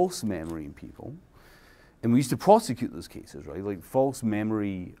false memory in people. And we used to prosecute those cases, right? Like false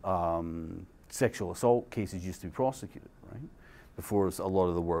memory sexual assault cases used to be prosecuted, right? Before a lot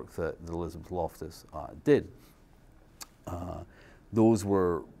of the work that Elizabeth Loftus did. Those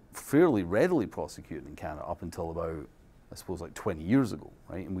were fairly readily prosecuted in Canada up until about, I suppose, like 20 years ago,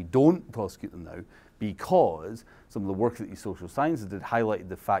 right? And we don't prosecute them now because some of the work that the social sciences did highlighted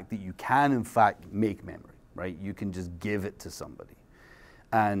the fact that you can, in fact, make memory, right? You can just give it to somebody.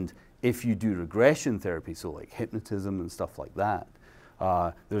 And if you do regression therapy, so like hypnotism and stuff like that,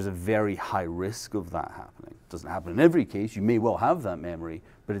 there's a very high risk of that happening. It doesn't happen in every case. You may well have that memory,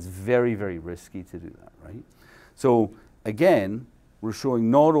 but it's very, very risky to do that, right? So again, we're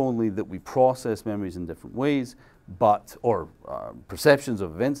showing not only that we process memories in different ways, but, or perceptions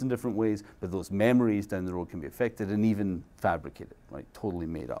of events in different ways, but those memories down the road can be affected and even fabricated, right? Totally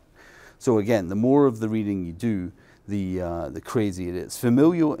made up. So again, the more of the reading you do, the crazier it is.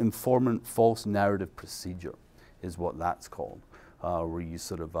 Familial informant false narrative procedure is what that's called, where you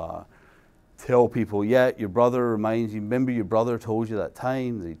sort of tell people, yeah, your brother reminds you, remember your brother told you that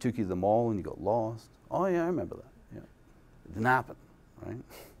time that he took you to the mall and you got lost? Oh yeah, I remember that. Yeah. It didn't happen, right?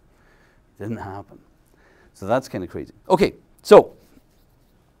 It didn't happen. So that's kind of crazy. Okay, so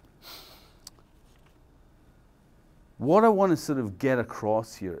what I want to sort of get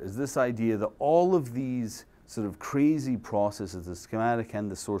across here is this idea that all of these sort of crazy processes, the schematic and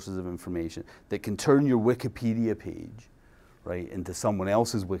the sources of information that can turn your Wikipedia page, right, into someone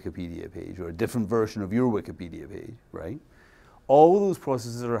else's Wikipedia page or a different version of your Wikipedia page, right? All of those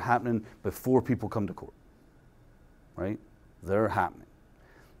processes are happening before people come to court, right? They're happening.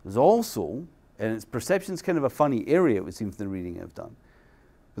 There's also, and its perception's kind of a funny area, it would seem from the reading I've done,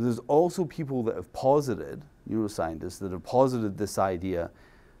 but there's also people that have posited, neuroscientists, that have posited this idea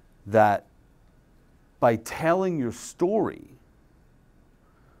that by telling your story,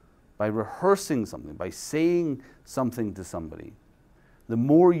 by rehearsing something, by saying something to somebody, the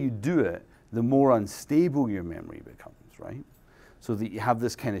more you do it, the more unstable your memory becomes, right? So that you have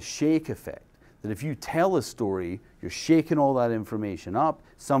this kind of shake effect, that if you tell a story, you're shaking all that information up,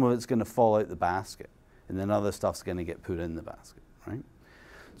 some of it's going to fall out the basket, and then other stuff's going to get put in the basket, right?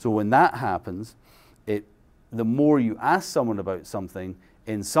 So when that happens, the more you ask someone about something,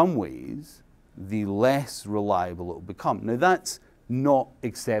 in some ways, the less reliable it will become. Now that's not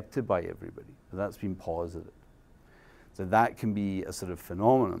accepted by everybody, but that's been posited. So that can be a sort of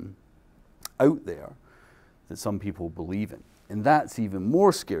phenomenon out there that some people believe in. And that's even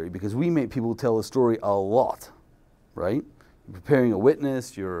more scary because we make people tell a story a lot, right? You're preparing a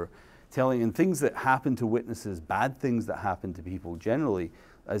witness, you're telling, and things that happen to witnesses, bad things that happen to people generally,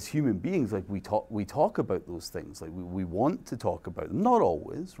 as human beings, like we talk about those things, like we want to talk about them. Not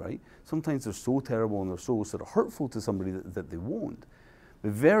always, right? Sometimes they're so terrible and they're so sort of hurtful to somebody that they won't.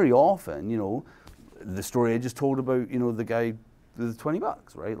 But very often, you know, the story I just told about, you know, the guy with the $20,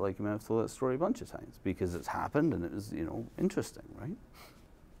 right? Like, I mean, I've told that story a bunch of times because it's happened and it was, you know, interesting, right?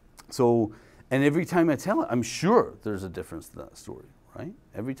 So, and every time I tell it, I'm sure there's a difference to that story, right?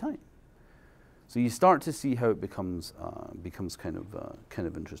 Every time. So you start to see how it becomes kind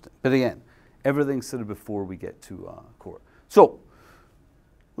of interesting. But again, everything's sort of before we get to court. So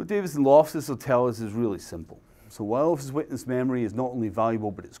what Davis and Loftus will tell us is really simple. So while his witness memory is not only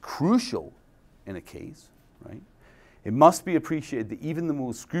valuable, but it's crucial in a case, right? It must be appreciated that even the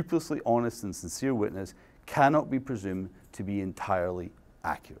most scrupulously honest and sincere witness cannot be presumed to be entirely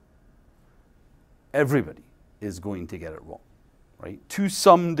accurate. Everybody is going to get it wrong, right? To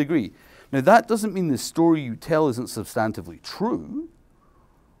some degree. Now that doesn't mean the story you tell isn't substantively true.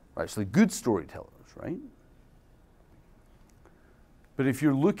 We're actually good storytellers, right? But if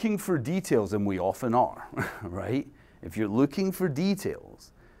you're looking for details, and we often are, right? If you're looking for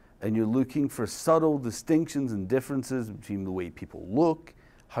details and you're looking for subtle distinctions and differences between the way people look,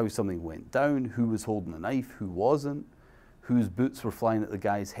 how something went down, who was holding a knife, who wasn't, whose boots were flying at the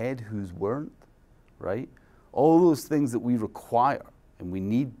guy's head, whose weren't, right? All those things that we require, and we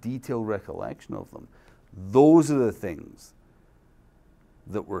need detailed recollection of them, those are the things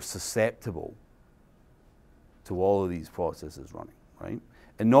that were susceptible to all of these processes running, right?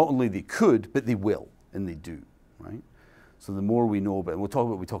 And not only they could, but they will, and they do, right? So the more we know about it, and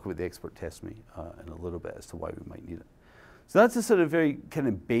we talk about the expert testimony in a little bit as to why we might need it. So that's a sort of very kind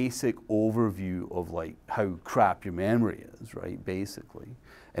of basic overview of like how crap your memory is, right, basically,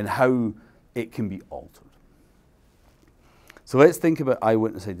 and how it can be altered. So let's think about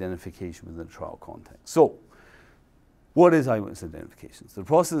eyewitness identification within a trial context. So what is eyewitness identification? It's the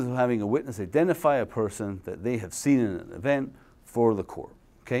process of having a witness identify a person that they have seen in an event for the court,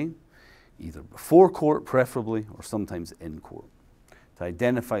 okay? Either before court, preferably, or sometimes in court, to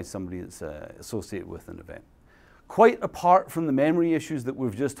identify somebody that's associated with an event. Quite apart from the memory issues that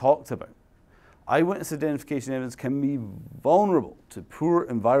we've just talked about, eyewitness identification evidence can be vulnerable to poor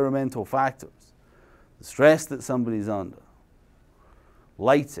environmental factors, the stress that somebody's under,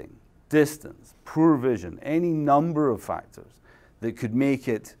 lighting, distance, poor vision, any number of factors that could make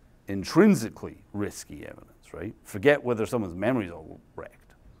it intrinsically risky evidence, right? Forget whether someone's memory is all wrecked.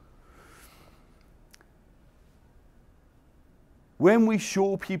 When we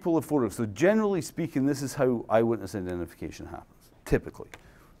show people a photo, so generally speaking, this is how eyewitness identification happens, typically.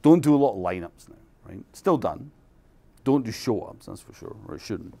 Don't do a lot of lineups now, right? Still done. Don't do show-ups, that's for sure, or it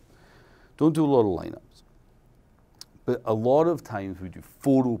shouldn't. Don't do a lot of lineups. But a lot of times we do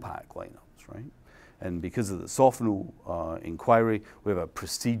photo pack lineups, right? And because of the Sofno inquiry, we have a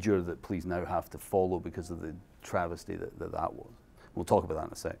procedure that police now have to follow because of the travesty that was. We'll talk about that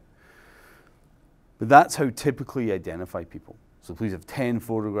in a sec. But that's how typically you identify people. So police have 10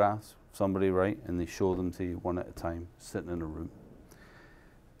 photographs of somebody, right? And they show them to you one at a time, sitting in a room.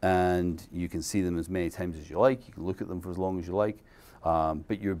 And you can see them as many times as you like. You can look at them for as long as you like.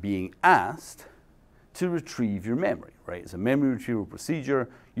 But you're being asked to retrieve your memory, right? It's a memory retrieval procedure.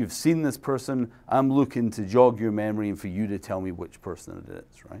 You've seen this person. I'm looking to jog your memory and for you to tell me which person it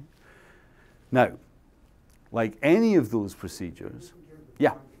is, right? Now, like any of those procedures,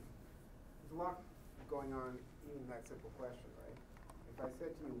 yeah. There's a lot going on in that simple question, right? If I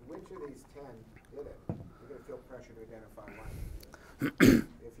said to you, which of these 10 did it, you're going to feel pressure to identify one.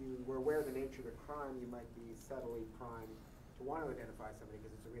 If you were aware of the nature of the crime, you might be subtly primed to want to identify somebody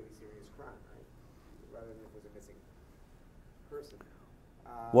because it's a really serious crime, right? Rather than if it was a missing person.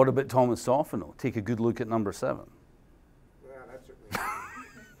 What about Thomas Sofno? Take a good look at number 7. Well, that's certainly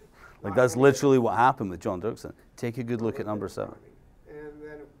like that's literally what happened with John Dirksen. Take a good look at number 7. And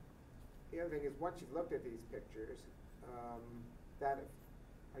then the other thing is, once you've looked at these pictures, are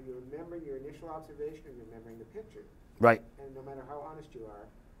you remembering your initial observation or are you remembering the picture? Right. And no matter how honest you are,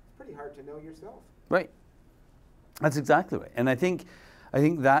 it's pretty hard to know yourself. Right. That's exactly right. And I think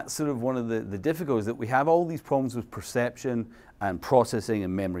that's sort of one of the difficulties, that we have all these problems with perception and processing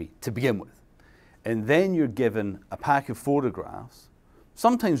and memory to begin with. And then you're given a pack of photographs,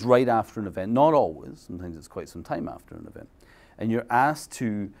 sometimes right after an event, not always, sometimes it's quite some time after an event. And you're asked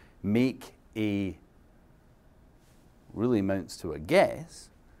to make really amounts to a guess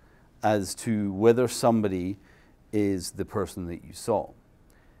as to whether somebody is the person that you saw.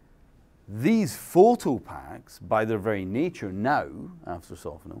 These photo packs, by their very nature now, after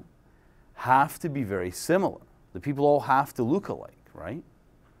Sofno, have to be very similar. The people all have to look alike, right?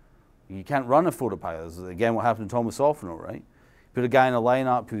 You can't run a photo pack. This is, again, what happened to Thomas Sofno, right? Put a guy in a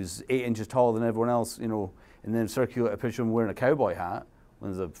lineup who's 8 inches taller than everyone else, you know, and then circulate a picture of him wearing a cowboy hat.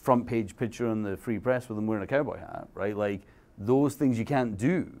 When there's a front page picture in the Free Press with him wearing a cowboy hat, right? Like, those things you can't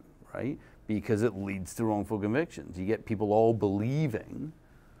do, right? Because it leads to wrongful convictions. You get people all believing,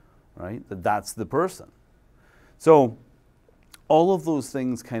 right, that that's the person. So all of those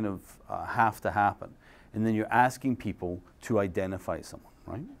things kind of have to happen. And then you're asking people to identify someone,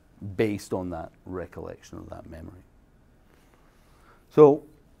 right? based on that recollection of that memory. So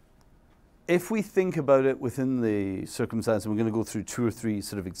if we think about it within the circumstance, and we're going to go through 2 or 3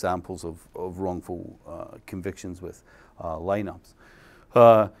 sort of examples of wrongful convictions with lineups.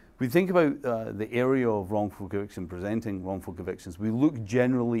 We think about the area of wrongful conviction, presenting wrongful convictions. We look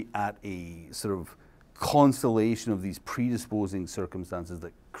generally at a sort of constellation of these predisposing circumstances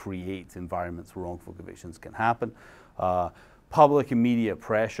that create environments where wrongful convictions can happen. Public and media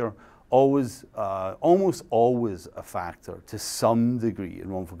pressure, almost always a factor to some degree in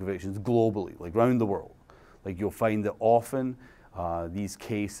wrongful convictions globally, like around the world. Like you'll find that often these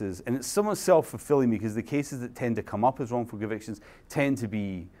cases, and it's somewhat self-fulfilling because the cases that tend to come up as wrongful convictions tend to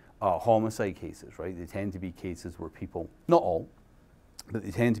be homicide cases, right? They tend to be cases where people, not all, but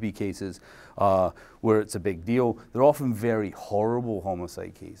they tend to be cases where it's a big deal. They're often very horrible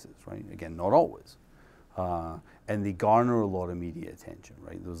homicide cases, right? Again, not always. And they garner a lot of media attention,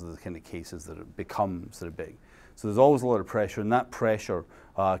 right? Those are the kind of cases that have become sort of big. So there's always a lot of pressure, and that pressure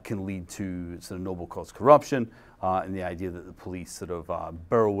can lead to sort of noble cause corruption and the idea that the police sort of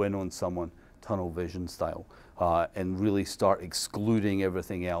burrow in on someone, tunnel vision style, and really start excluding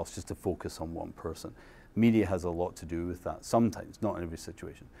everything else just to focus on one person. Media has a lot to do with that, sometimes, not in every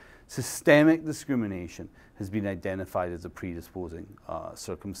situation. Systemic discrimination has been identified as a predisposing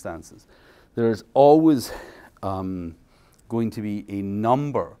circumstances. There's always going to be a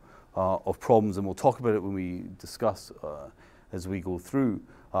number of problems, and we'll talk about it when we discuss, as we go through,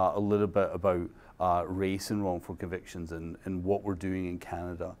 a little bit about race and wrongful convictions and what we're doing in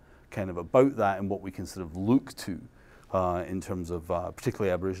Canada kind of about that and what we can sort of look to in terms of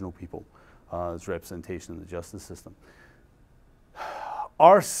particularly Aboriginal people as representation in the justice system.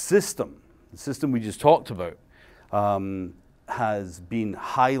 Our system, the system we just talked about, has been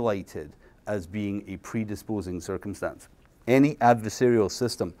highlighted as being a predisposing circumstance. Any adversarial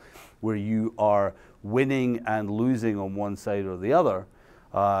system where you are winning and losing on one side or the other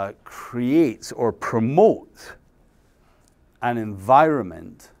creates or promotes an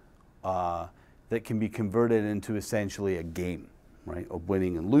environment that can be converted into essentially a game, right, of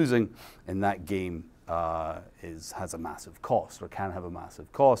winning and losing, and that game has a massive cost, or can have a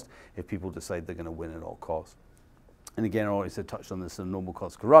massive cost if people decide they're going to win at all costs. And again, I always had touched on this in noble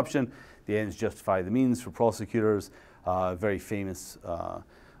cause corruption. The ends justify the means for prosecutors. Very famous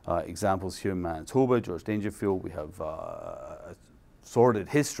examples here in Manitoba, George Dangerfield. We have a sordid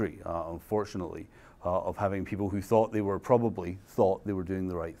history, unfortunately, of having people who probably thought they were doing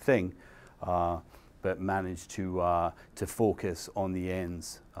the right thing, but managed to focus on the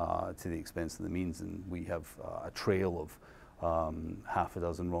ends to the expense of the means. And we have a trail of half a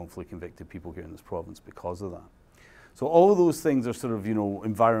dozen wrongfully convicted people here in this province because of that. So all of those things are sort of,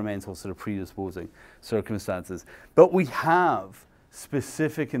 environmental sort of predisposing circumstances. But we have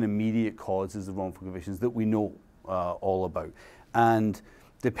specific and immediate causes of wrongful convictions that we know all about. And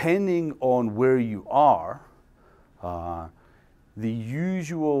depending on where you are, the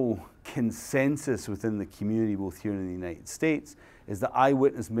usual consensus within the community, both here and in the United States, is that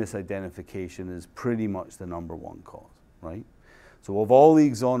eyewitness misidentification is pretty much the #1 cause, right? So of all the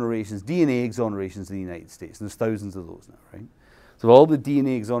exonerations, DNA exonerations in the United States, and there's thousands of those now, right? So of all the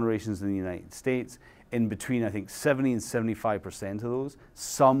DNA exonerations in the United States, in between, I think, 70 and 75% of those,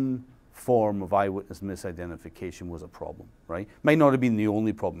 some form of eyewitness misidentification was a problem, right? Might not have been the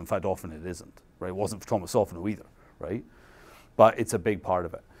only problem. In fact, often it isn't, right? It wasn't for Thomas Soffino either, right? But it's a big part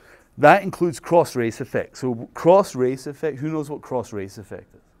of it. That includes cross-race effect. So cross-race effect, who knows what cross-race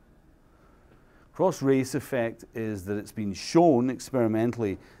effect is? Cross-race effect is that it's been shown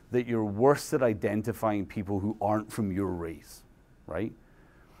experimentally that you're worse at identifying people who aren't from your race, right?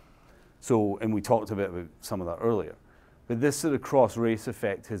 So, and we talked about some of that earlier. But this sort of cross-race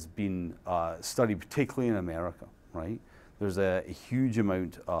effect has been studied particularly in America, right? There's a huge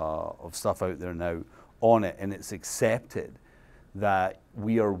amount of stuff out there now on it, and it's accepted that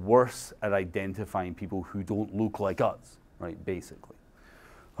we are worse at identifying people who don't look like us, right, basically.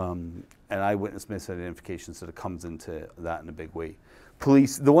 And eyewitness misidentification sort of comes into that in a big way.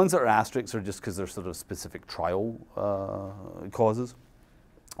 Police, the ones that are asterisks are just because they're sort of specific trial causes.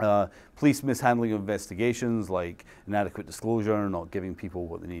 Police mishandling of investigations, like inadequate disclosure, not giving people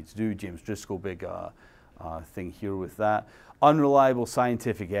what they need to do. James Driscoll, big thing here with that. Unreliable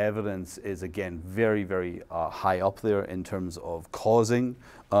scientific evidence is, again, very, very high up there in terms of causing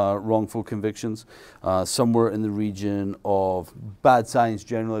wrongful convictions. Somewhere in the region of bad science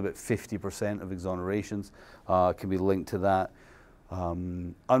generally, about 50% of exonerations can be linked to that.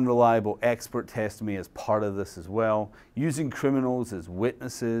 Unreliable expert testimony as part of this as well. Using criminals as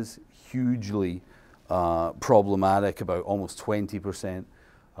witnesses, hugely problematic, about almost 20%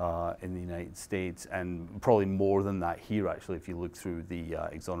 in the United States, and probably more than that here, actually, if you look through the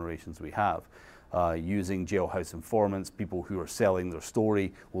exonerations we have. Using jailhouse informants, people who are selling their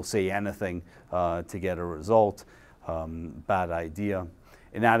story will say anything to get a result. Bad idea.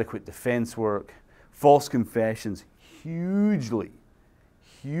 Inadequate defense work. False confessions, hugely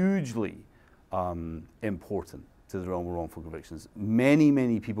important to the realm of wrongful convictions.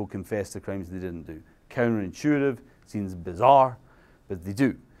 Many people confess to crimes they didn't do. Counterintuitive, seems bizarre, but they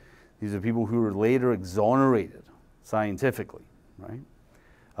do. These are people who are later exonerated scientifically, right?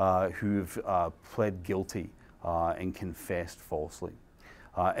 Who've pled guilty and confessed falsely.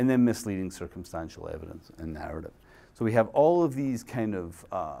 And then misleading circumstantial evidence and narrative. So we have all of these kind of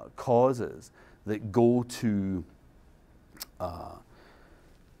causes that go to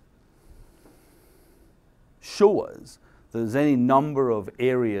show us that there's any number of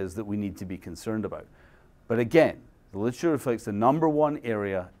areas that we need to be concerned about. But again, the literature reflects the number one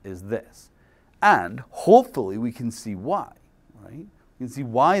area is this. And hopefully we can see why, right? You can see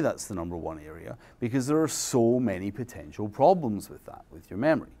why that's the number one area, because there are so many potential problems with that, with your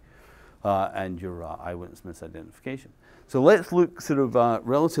memory and your eyewitness misidentification. So let's look sort of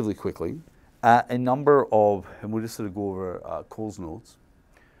relatively quickly at a number of, and we'll just sort of go over Cole's notes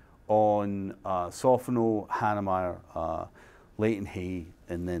on Sofino, Hannemeyer, Leighton Hay,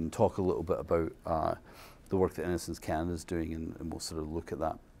 and then talk a little bit about the work that Innocence Canada is doing, and we'll sort of look at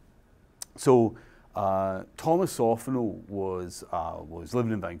that. So Thomas Sofino was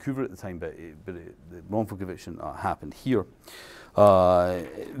living in Vancouver at the time, but the wrongful conviction happened here.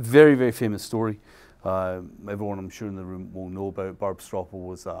 Very famous story. Everyone I'm sure in the room will know about. Barb Stroppel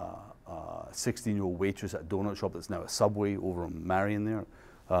was a 16-year-old waitress at a donut shop that's now a Subway over on Marion there,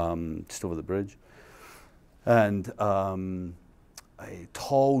 just over the bridge. And a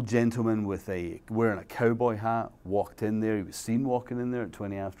tall gentleman with wearing a cowboy hat walked in there. He was seen walking in there at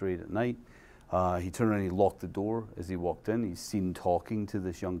 20 after 8 at night. He turned around and he locked the door as he walked in. He's seen talking to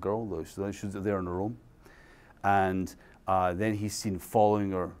this young girl, though she's there on her own. And then he's seen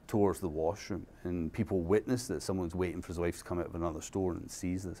following her towards the washroom. And people witness that someone's waiting for his wife to come out of another store and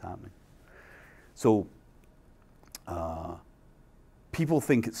sees this happening. So people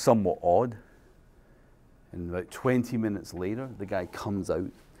think it's somewhat odd. And about 20 minutes later, the guy comes out.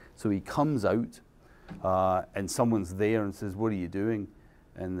 So he comes out, and someone's there and says, "What are you doing?"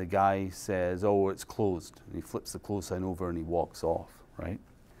 And the guy says, "Oh, it's closed." And he flips the close sign over and he walks off, right?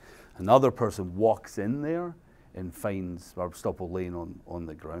 Another person walks in there and finds Barb Stroppel laying on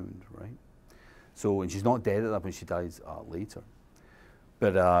the ground, right? So, and she's not dead at that point, she dies later.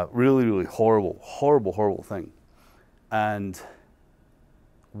 But really horrible thing. And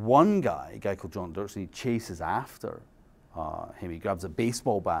one guy, a guy called John Dirksen, he chases after him. He grabs a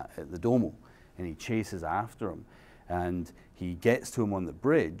baseball bat at the Domo and he chases after him. And he gets to him on the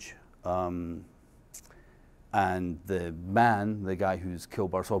bridge. And the man, the guy who's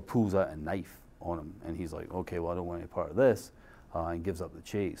killed Barsaw, pulls out a knife on him. And he's like, okay, well, I don't want any part of this. And gives up the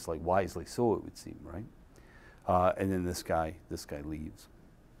chase, like wisely so, it would seem, right? And then this guy leaves.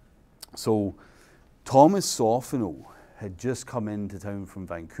 So Thomas Sofino had just come into town from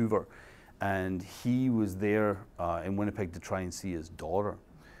Vancouver, and he was there in Winnipeg to try and see his daughter.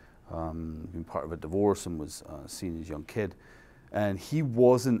 Been part of a divorce and was seeing his young kid. And he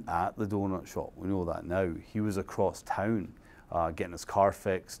wasn't at the donut shop, we know that now. He was across town getting his car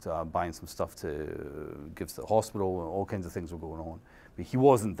fixed, buying some stuff to give to the hospital, and all kinds of things were going on. But he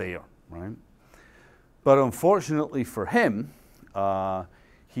wasn't there, right? But unfortunately for him,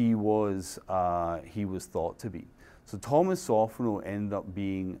 he was thought to be. So Thomas Sofino ended up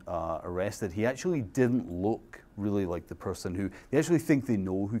being arrested. He actually didn't look really like the person who, they actually think they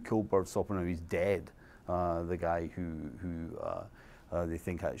know who killed Barb Sofino. He's dead, the guy who they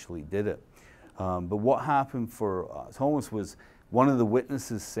think actually did it. But what happened for Thomas was, one of the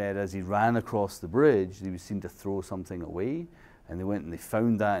witnesses said as he ran across the bridge, he was seen to throw something away. And they went and they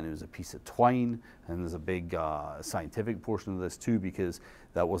found that, and it was a piece of twine. And there's a big scientific portion of this too, because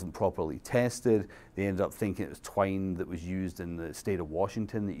that wasn't properly tested. They ended up thinking it was twine that was used in the state of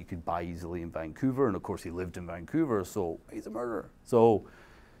Washington that you could buy easily in Vancouver. And of course, he lived in Vancouver, so he's a murderer. So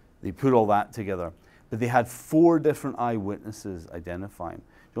they put all that together. But they had 4 different eyewitnesses identify him.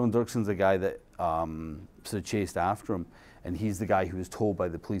 John Dirksen's the guy that sort of chased after him. And he's the guy who was told by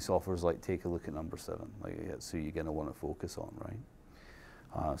the police officers, like, take a look at number 7. Like, that's who you're going to want to focus on,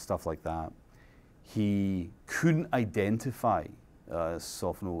 right? Stuff like that. He couldn't identify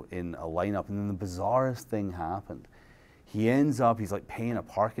Sofino in a lineup. And then the bizarrest thing happened. He ends up, he's like paying a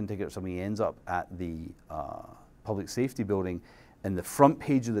parking ticket or something. He ends up at the public safety building. And the front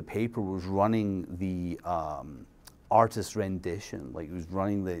page of the paper was running the artist rendition, like he was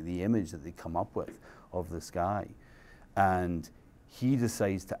running the image that they come up with of this guy. And he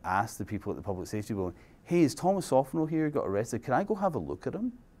decides to ask the people at the public safety building, hey, is Thomas Sofno here, got arrested? Can I go have a look at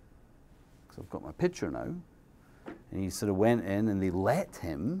him? Because I've got my picture now. And he sort of went in and they let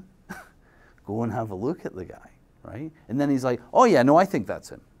him go and have a look at the guy, right? And then he's like, oh yeah, no, I think that's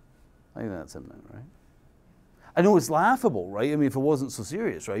him. I think that's him now, right? I know it's laughable, right? I mean, if it wasn't so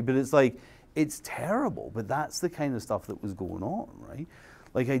serious, right? But it's like, it's terrible, but that's the kind of stuff that was going on, right?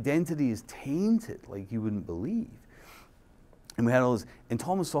 Like identity is tainted like you wouldn't believe. And we had all this, and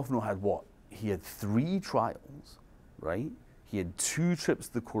Thomas Sofno had what? He had 3 trials, right? He had 2 trips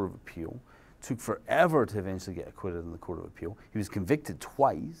to the Court of Appeal. Took forever to eventually get acquitted in the Court of Appeal. He was convicted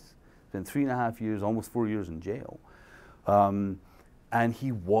twice, spent 3.5 years, almost 4 years in jail. And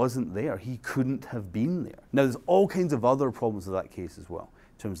he wasn't there. He couldn't have been there. Now, there's all kinds of other problems with that case as well,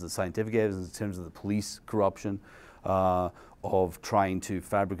 in terms of the scientific evidence, in terms of the police corruption, of trying to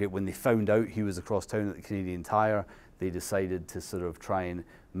fabricate. When they found out he was across town at the Canadian Tire, they decided to sort of try and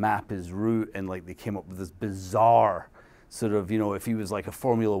map his route, and like they came up with this bizarre sort of, you know, if he was like a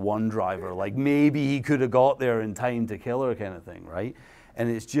Formula 1 driver, like maybe he could have got there in time to kill her kind of thing, right? And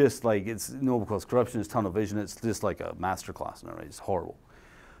it's just like, it's, no, because corruption is tunnel vision, it's just like a masterclass in it, right? It's horrible.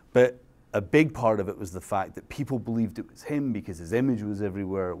 But a big part of it was the fact that people believed it was him because his image was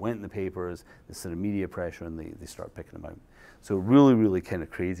everywhere, it went in the papers, the sort of media pressure, and they start picking him out. So really, really kind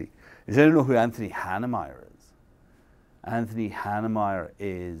of crazy. Does anyone know who Anthony Hannemeyer is? Anthony Hannemeyer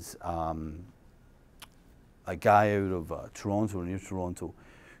is a guy out of Toronto, near Toronto,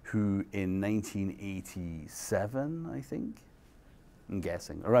 who in 1987, I think, I'm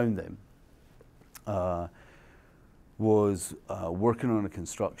guessing, around then, was working on a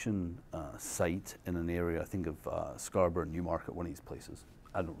construction site in an area, I think of Scarborough, Newmarket, one of these places.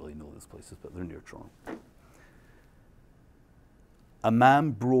 I don't really know these places, but they're near Toronto. A man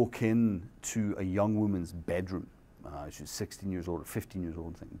broke into a young woman's bedroom. She was 16 years old or 15 years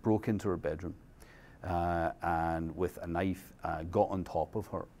old, I think. Broke into her bedroom and with a knife got on top of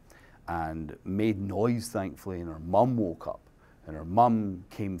her and made noise, thankfully, and her mum woke up. And her mum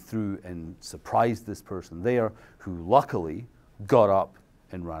came through and surprised this person there, who luckily got up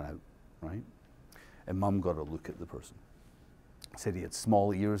and ran out, right? And mum got a look at the person. Said he had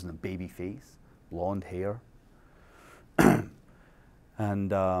small ears and a baby face, blonde hair.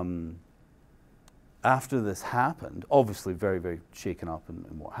 And after this happened, obviously very, very shaken up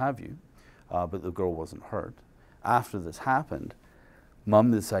and what have you, but the girl wasn't hurt. After this happened,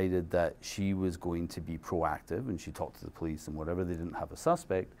 Mum decided that she was going to be proactive, and she talked to the police and whatever. They didn't have a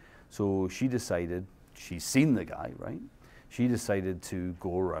suspect, so she decided, she's seen the guy, right? She decided to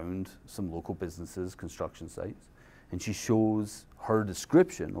go around some local businesses, construction sites, and she shows her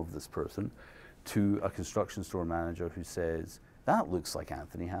description of this person to a construction store manager who says, that looks like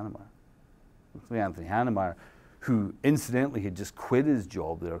Anthony Hannemeyer. Looks like Anthony Hannemeyer, who incidentally had just quit his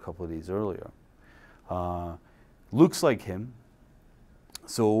job there a couple of days earlier. Looks like him.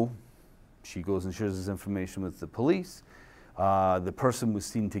 So she goes and shares this information with the police. The person was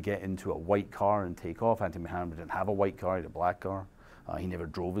seen to get into a white car and take off. Anthony Hannemeyer didn't have a white car, he had a black car. He never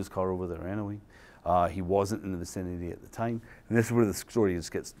drove his car over there anyway. He wasn't in the vicinity at the time. And this is where the story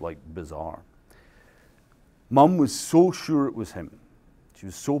just gets like bizarre. Mum was so sure it was him. She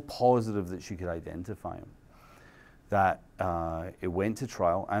was so positive that she could identify him that it went to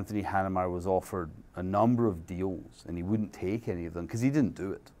trial. Anthony Hannemeyer was offered a number of deals and he wouldn't take any of them because he didn't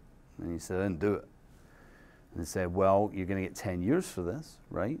do it. And he said, I didn't do it. And they said, well, you're going to get 10 years for this,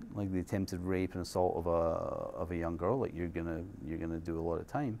 right? Like the attempted rape and assault of a young girl, like you're gonna do a lot of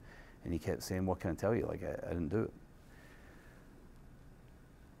time. And he kept saying, what can I tell you? Like I didn't do it.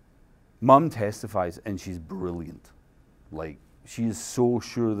 Mum testifies and she's brilliant. Like she is so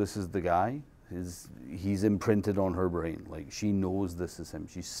sure this is the guy. He's imprinted on her brain. Like she knows this is him.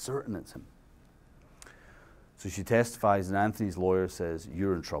 She's certain it's him. So she testifies and Anthony's lawyer says,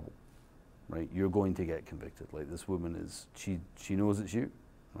 you're in trouble, right? You're going to get convicted. Like this woman is, she knows it's you,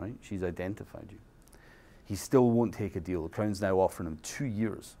 right? She's identified you. He still won't take a deal. The Crown's now offering him 2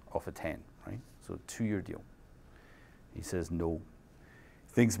 years off of 10, right? So a 2-year deal. He says no.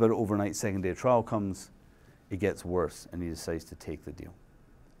 He thinks about it overnight, second day of trial comes, it gets worse and he decides to take the deal.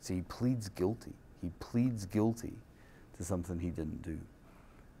 So he pleads guilty. He pleads guilty to something he didn't do.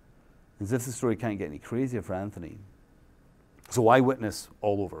 As if the story can't get any crazier for Anthony. So eyewitness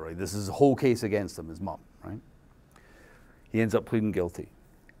all over, right? This is a whole case against him, his mum, right? He ends up pleading guilty.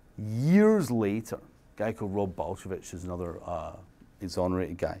 Years later, a guy called Rob Balchevich is another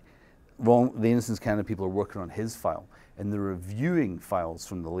exonerated guy. The Innocence Canada people are working on his file, and they're reviewing files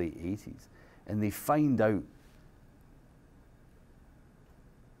from the late 80s, and they find out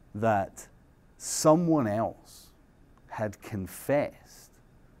that someone else had confessed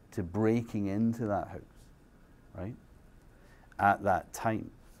to breaking into that house, right, at that time.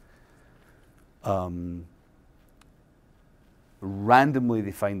 Randomly,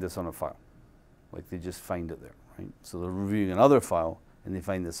 they find this on a file. Like, they just find it there, right? So they're reviewing another file, and they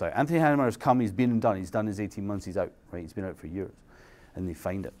find this out. Anthony Hannemar's come, he's been and done. He's done his 18 months, he's out, right? He's been out for years. And they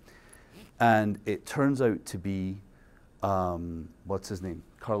find it. And it turns out to be, what's his name?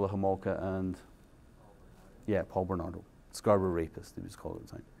 Carla Homolka and, yeah, Paul Bernardo. Scarborough rapist, he was called at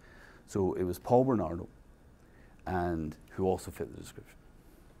the time. So it was Paul Bernardo, and who also fit the description.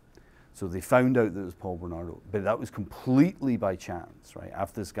 So they found out that it was Paul Bernardo, but that was completely by chance, right?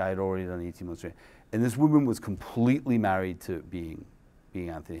 After this guy had already done 18 months. And this woman was completely married to being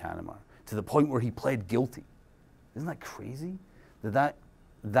Anthony Hannemar, to the point where he pled guilty. Isn't that crazy? That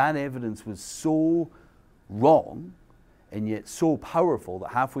evidence was so wrong and yet so powerful that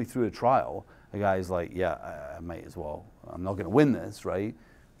halfway through a trial, the guy's like, yeah, I might as well. I'm not going to win this, right?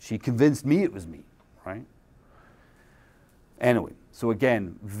 She convinced me it was me, right? Anyway, so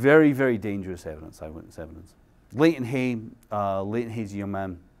again, very, very dangerous evidence, eyewitness evidence. Leighton Hay's a young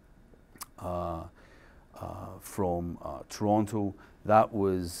man from Toronto. That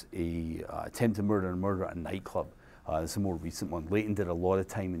was a attempted murder and murder at a nightclub. It's a more recent one. Leighton did a lot of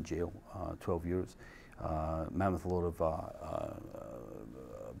time in jail, 12 years. Man with a lot of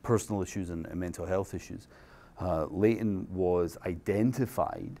personal issues and mental health issues. Leighton was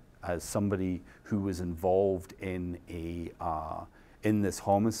identified as somebody who was involved in this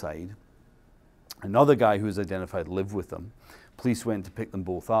homicide. Another guy who was identified lived with them. Police went to pick them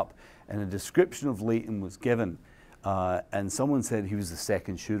both up, and a description of Leighton was given. And someone said he was the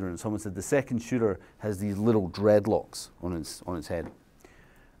second shooter, and someone said the second shooter has these little dreadlocks on his head.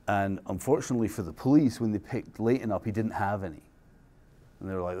 And unfortunately for the police, when they picked Leighton up, he didn't have any. And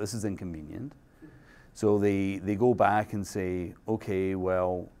they were like, this is inconvenient. So they go back and say, okay,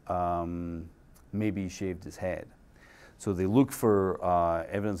 well, maybe he shaved his head. So they look for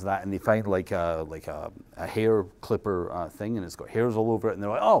evidence of that, and they find like a hair clipper thing, and it's got hairs all over it, and they're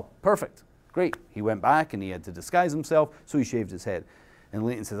like, oh, perfect, great. He went back, and he had to disguise himself, so he shaved his head. And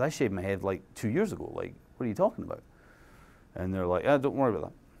Leighton says, I shaved my head like 2 years ago. Like, what are you talking about? And they're like, don't worry about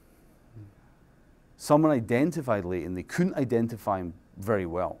that. Someone identified Leighton. They couldn't identify him very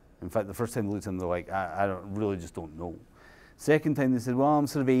well. In fact, the first time they looked at him, they're like, I just don't know. Second time they said, well, I'm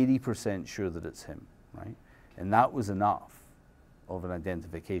sort of 80% sure that it's him, right? And that was enough of an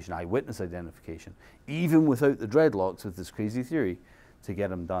identification, eyewitness identification, even without the dreadlocks with this crazy theory, to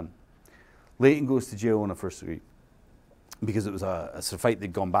get him done. Leighton goes to jail on a first degree because it was a sort of fight.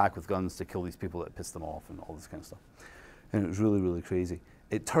 They'd gone back with guns to kill these people that pissed them off and all this kind of stuff. And it was really, really crazy.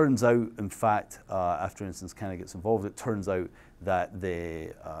 It turns out, in fact, after Innocence Canada gets involved, it turns out that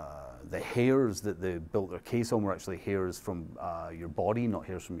the hairs that they built their case on were actually hairs from your body, not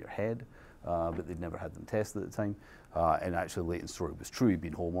hairs from your head. But they'd never had them tested at the time. And actually, Leighton's story was true. He'd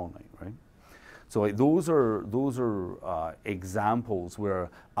been home all night, right? So like, those are examples where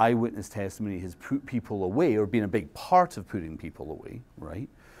eyewitness testimony has put people away, or been a big part of putting people away, right?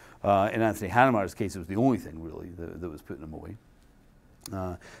 In Anthony Hannemar's case, it was the only thing really that was putting him away.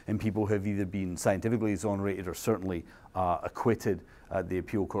 And people have either been scientifically exonerated or certainly acquitted at the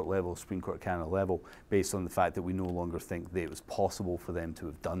appeal court level, Supreme Court Canada level, based on the fact that we no longer think that it was possible for them to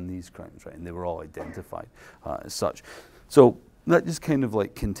have done these crimes, right? And they were all identified as such. So that just kind of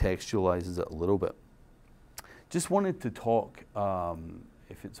like contextualizes it a little bit. Just wanted to talk,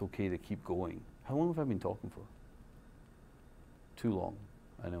 if it's okay to keep going. How long have I been talking for? Too long,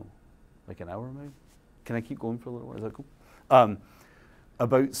 I know. Like an hour maybe? Can I keep going for a little while? Is that cool?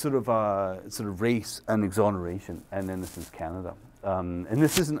 About sort of race and exoneration and Innocence Canada. And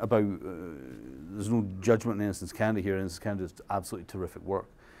this isn't about, there's no judgment in Innocence Canada here. Innocence Canada is absolutely terrific work.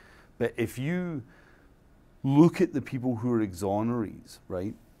 But if you look at the people who are exonerees,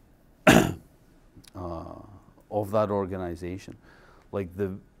 right, of that organization, like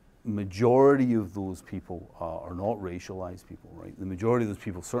the majority of those people are not racialized people, right? The majority of those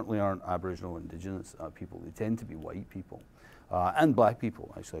people certainly aren't Aboriginal or Indigenous people. They tend to be white people. And black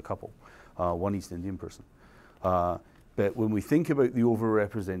people, actually a couple, one East Indian person. But when we think about the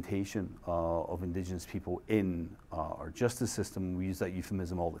overrepresentation of Indigenous people in our justice system, we use that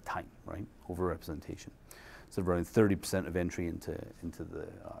euphemism all the time, right? Overrepresentation. So around 30% of entry into the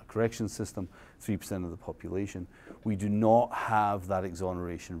corrections system, 3% of the population. We do not have that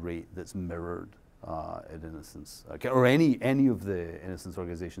exoneration rate that's mirrored at Innocence, or any of the Innocence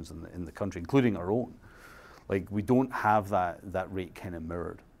organizations in the country, including our own. Like, we don't have that rate kind of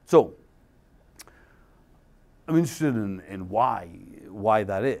mirrored. So, I'm interested in why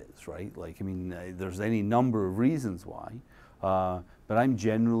that is, right? Like, I mean, there's any number of reasons why, but I'm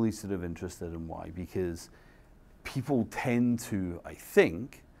generally sort of interested in why, because people tend to, I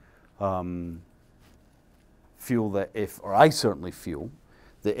think, feel that or I certainly feel,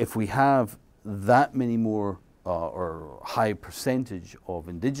 that if we have that many more or high percentage of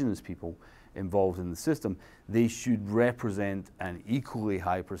Indigenous people involved in the system, they should represent an equally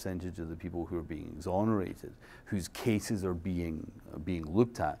high percentage of the people who are being exonerated, whose cases are being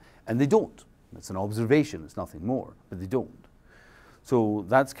looked at, and they don't. It's an observation, it's nothing more, but they don't. So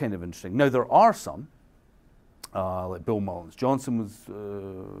that's kind of interesting. Now there are some, like Bill Mullins-Johnson was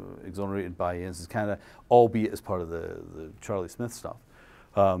exonerated by Innocence Canada, albeit as part of the Charlie Smith stuff.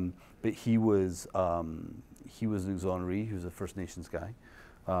 But he was an exoneree, he was a First Nations guy.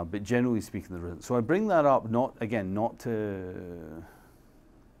 But generally speaking, there isn't. So I bring that up, not to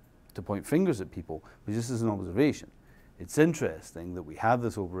point fingers at people, but just as an observation. It's interesting that we have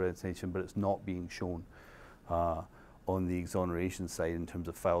this overrepresentation, but it's not being shown on the exoneration side in terms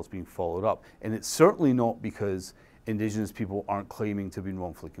of files being followed up. And it's certainly not because Indigenous people aren't claiming to have been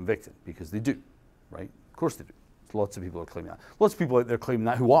wrongfully convicted, because they do, right? Of course they do. Lots of people are claiming that. Lots of people out there claiming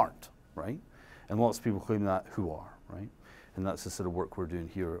that who aren't, right? And lots of people claiming that who are, right? And that's the sort of work we're doing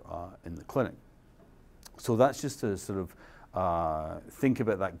here in the clinic. So that's just to sort of think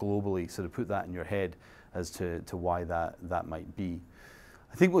about that globally, sort of put that in your head as to why that might be.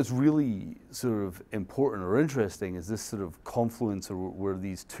 I think what's really sort of important or interesting is this sort of confluence where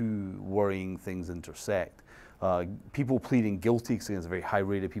these two worrying things intersect. People pleading guilty, because there's a very high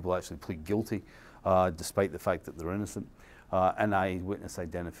rate of people actually plead guilty, despite the fact that they're innocent, and eyewitness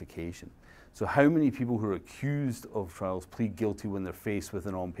identification. So how many people who are accused of trials plead guilty when they're faced with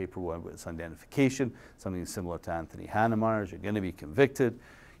an on-paper eyewitness identification, something similar to Anthony Hannemeyer's, you're going to be convicted.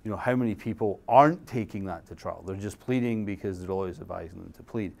 You know, how many people aren't taking that to trial? They're just pleading because they're always advising them to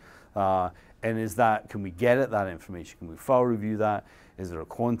plead. And is that, can we get at that information? Can we file review that? Is there a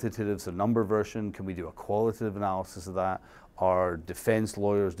quantitative, so number version? Can we do a qualitative analysis of that? Are defense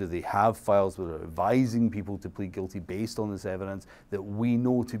lawyers, do they have files that are advising people to plead guilty based on this evidence that we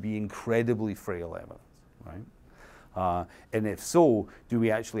know to be incredibly frail evidence, right? And if so, do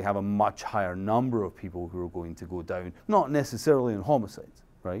we actually have a much higher number of people who are going to go down, not necessarily in homicides,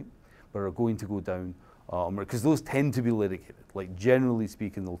 right, but are going to go down, because those tend to be litigated. Like generally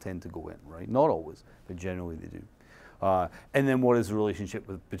speaking, they'll tend to go in, right? Not always, but generally they do. And then what is the relationship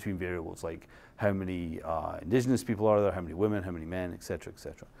between variables, like how many Indigenous people are there, how many women, how many men, et cetera, et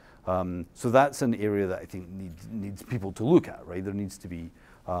cetera. So that's an area that I think needs people to look at, right? There needs to be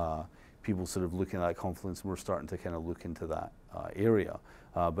people sort of looking at that confluence, and we're starting to kind of look into that area.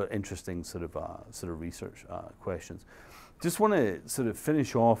 But interesting sort of research questions. Just want to sort of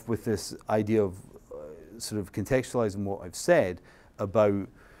finish off with this idea of sort of contextualizing what I've said about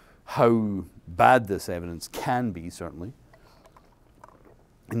how bad this evidence can be, certainly,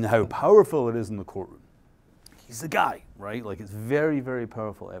 and how powerful it is in the courtroom. He's the guy, right? Like, it's very, very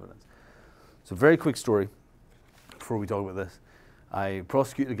powerful evidence. So very quick story before we talk about this. I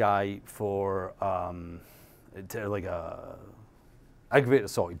prosecuted a guy for like a aggravated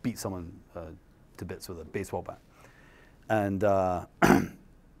assault. He beat someone to bits with a baseball bat. And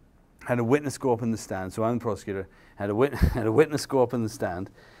had a witness go up in the stand. So I'm the prosecutor. Had a witness go up in the stand,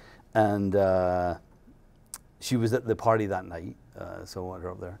 and she was at the party that night, so I wanted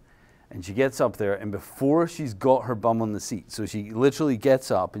her up there. And she gets up there, and before she's got her bum on the seat, so she literally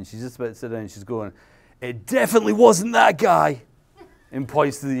gets up, and she's just about to sit down, and she's going, "It definitely wasn't that guy," and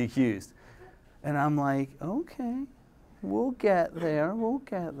points to the accused. And I'm like, okay, we'll get there, we'll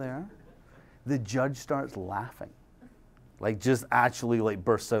get there. The judge starts laughing. Like, just actually, like,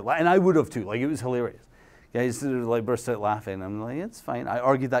 bursts out laughing. And I would have, too. Like, it was hilarious. Yeah, he sort of, like, burst out laughing. I'm like, it's fine. I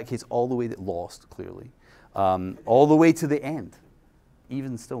argued that case all the way that lost, clearly. All the way to the end,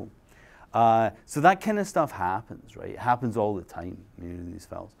 even still. So that kind of stuff happens, right? It happens all the time in these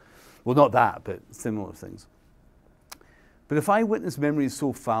files. Well, not that, but similar things. But if eyewitness memory is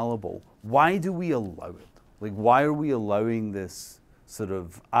so fallible, why do we allow it? Like, why are we allowing this sort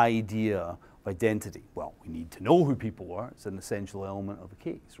of idea of identity? Well, we need to know who people are. It's an essential element of a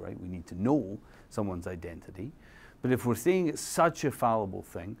case, right? We need to know someone's identity. But if we're saying it's such a fallible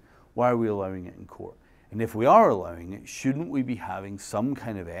thing, why are we allowing it in court? And if we are allowing it, shouldn't we be having some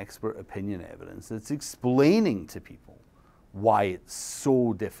kind of expert opinion evidence that's explaining to people why it's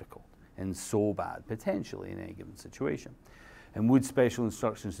so difficult and so bad, potentially, in any given situation? And would special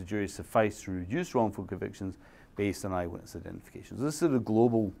instructions to juries suffice to reduce wrongful convictions based on eyewitness identification? So this is a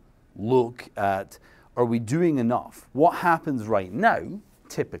global look at, are we doing enough? What happens right now,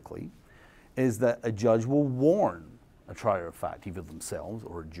 typically, is that a judge will warn a trier of fact, either themselves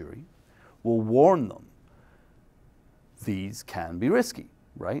or a jury, will warn them these can be risky,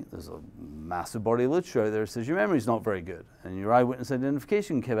 right? There's a massive body of literature out there that says your memory's not very good and your eyewitness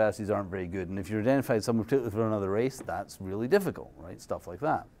identification capacities aren't very good, and if you're identified someone particularly from another race, that's really difficult, right? Stuff like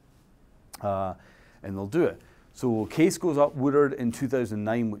that. And they'll do it. So a case goes up, Woodard, in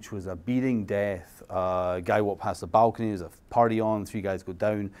 2009, which was a beating death. A guy walked past the balcony, there's a party on, 3 guys go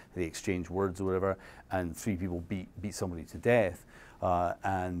down, they exchange words or whatever, and 3 people beat somebody to death.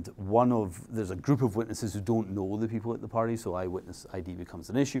 And there's a group of witnesses who don't know the people at the party, so eyewitness ID becomes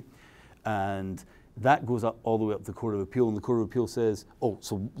an issue. And that goes up all the way up to the Court of Appeal, and the Court of Appeal says, oh,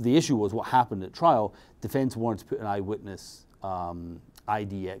 so the issue was what happened at trial. Defense wanted to put an eyewitness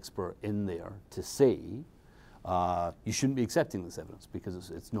ID expert in there to say, you shouldn't be accepting this evidence because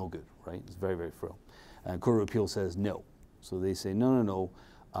it's no good, right? It's very, very frail. And Court of Appeal says no. So they say, no.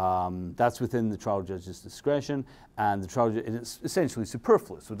 That's within the trial judge's discretion, and the trial judge, and it's essentially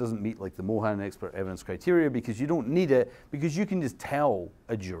superfluous. So it doesn't meet like the Mohan expert evidence criteria because you don't need it, because you can just tell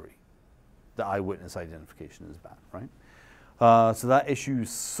a jury that eyewitness identification is bad, right? So that issue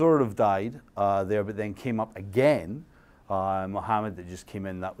sort of died there, but then came up again. Mohammed that just came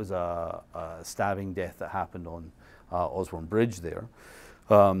in, that was a stabbing death that happened on Osborne Bridge there.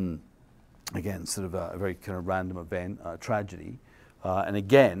 Again, sort of a very kind of random event, tragedy. And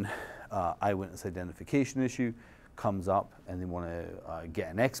again, eyewitness identification issue comes up, and they want to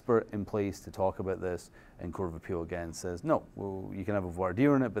get an expert in place to talk about this, and Court of Appeal again says, no, well, you can have a voir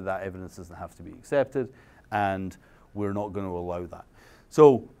dire on it, but that evidence doesn't have to be accepted, and we're not going to allow that.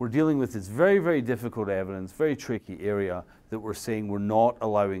 So we're dealing with this very, very difficult evidence, very tricky area that we're saying we're not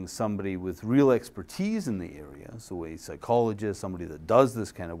allowing somebody with real expertise in the area, so a psychologist, somebody that does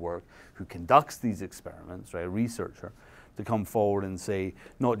this kind of work, who conducts these experiments, right, a researcher, to come forward and say,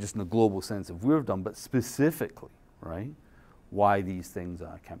 not just in a global sense of we've done, but specifically, right, why these things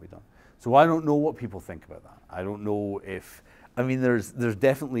can't be done. So I don't know what people think about that. I don't know if, I mean, there's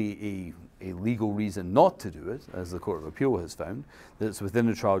definitely a legal reason not to do it, as the Court of Appeal has found, that it's within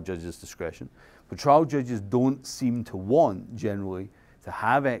the trial judge's discretion. But trial judges don't seem to want, generally, to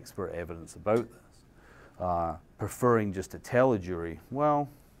have expert evidence about this, preferring just to tell a jury, well,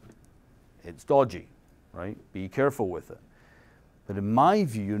 it's dodgy, right? Be careful with it. But in my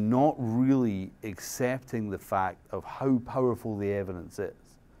view, you're not really accepting the fact of how powerful the evidence is.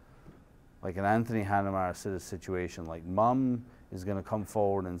 Like an Anthony Hannemeyer sort of situation, like mum is going to come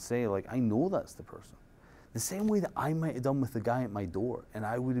forward and say, like, I know that's the person. The same way that I might have done with the guy at my door, and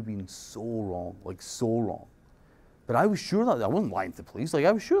I would have been so wrong, like so wrong. But I was sure that, I wasn't lying to the police, like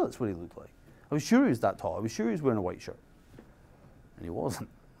I was sure that's what he looked like. I was sure he was that tall, I was sure he was wearing a white shirt. And he wasn't,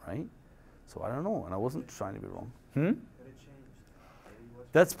 right? So I don't know, and I wasn't trying to be wrong.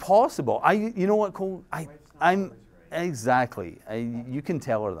 That's possible. You know what, Cole? I'm exactly. You can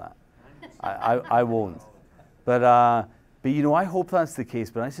tell her that. I won't. But you know, I hope that's the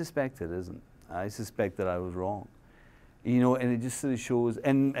case, but I suspect it isn't. I suspect that I was wrong. You know, and it just sort of shows,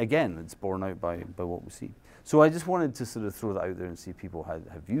 and again, it's borne out by what we see. So I just wanted to sort of throw that out there and see if people have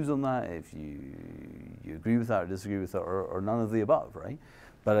views on that, if you agree with that or disagree with that, or none of the above, right?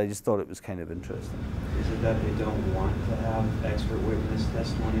 But I just thought it was kind of interesting. Is it that they don't want to have expert witness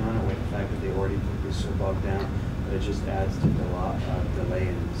testimony on it, with the fact that they already put this so bogged down, that it just adds to delay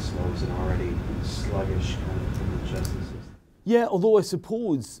and slows an already sluggish kind of criminal justice system? Yeah, although I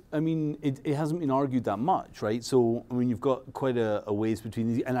suppose, I mean, it hasn't been argued that much, right? So, I mean, you've got quite a ways between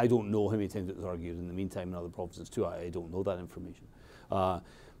these, and I don't know how many times it was argued in the meantime in other provinces too. I don't know that information.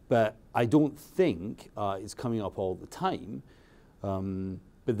 But I don't think it's coming up all the time.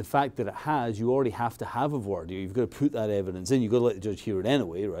 But the fact that it has, you already have to have a voir dire. You've got to put that evidence in. You've got to let the judge hear it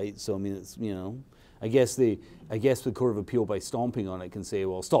anyway, right? So, I mean, it's, you know, I guess the Court of Appeal, by stomping on it, can say,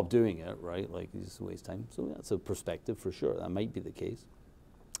 well, stop doing it, right? Like, it's just a waste of time. So that's a perspective for sure. That might be the case.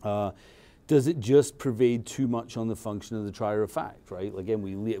 Does it just pervade too much on the function of the trier of fact, right? Again,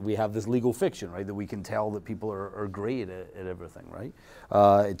 we have this legal fiction, right, that we can tell that people are great at everything, right?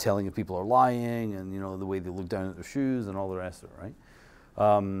 Telling if people are lying, and, you know, the way they look down at their shoes and all the rest of it, right?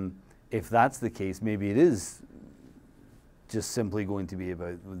 If that's the case, maybe it is just simply going to be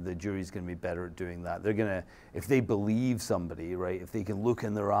about the jury's going to be better at doing that. They're going to, if they believe somebody, right, if they can look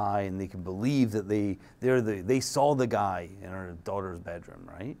in their eye and they can believe that they saw the guy in our daughter's bedroom,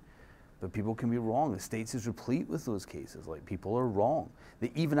 right? But people can be wrong. The States is replete with those cases. Like, people are wrong.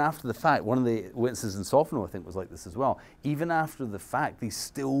 Even after the fact, one of the witnesses in Sofano, I think, was like this as well. Even after the fact, they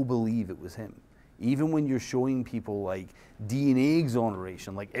still believe it was him. Even when you're showing people like DNA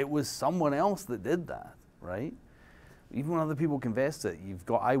exoneration, like it was someone else that did that, right? Even when other people confess it, you've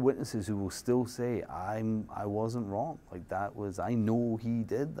got eyewitnesses who will still say, I wasn't wrong. Like I know he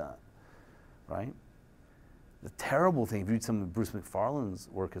did that, right? The terrible thing, if you read some of Bruce McFarlane's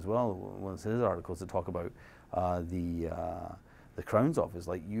work as well, one of his articles that talk about the Crown's office,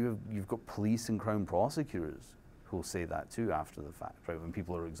 like you've got police and Crown prosecutors who will say that too after the fact, right? When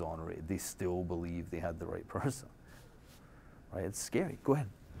people are exonerated, they still believe they had the right person, right? It's scary. Go ahead.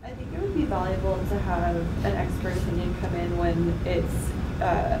 I think it would be valuable to have an expert opinion come in when it's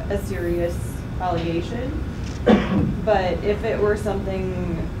a serious allegation. But if it were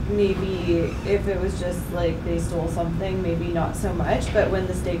something, maybe if it was just like they stole something, maybe not so much. But when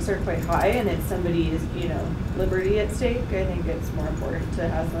the stakes are quite high and it's somebody's, liberty at stake, I think it's more important to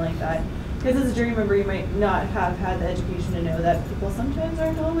have something like that. Because as a jury member, you might not have had the education to know that people sometimes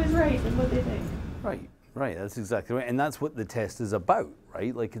aren't always right in what they think. Right, that's exactly right. And that's what the test is about,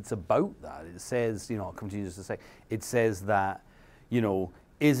 right? Like it's about that. It says, I'll come to you just a sec. It says that,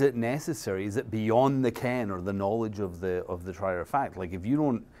 is it necessary? Is it beyond the ken or the knowledge of the trier of fact? Like if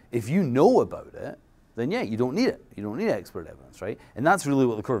you know about it, then yeah, you don't need it. You don't need expert evidence, right? And that's really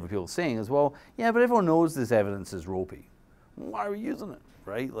what the Court of Appeal is saying as well. Yeah, but everyone knows this evidence is ropey. Why are we using it,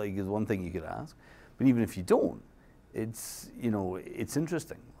 right? Like is one thing you could ask. But even if you don't, it's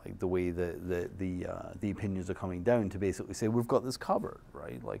interesting, like the way the opinions are coming down to basically say we've got this covered,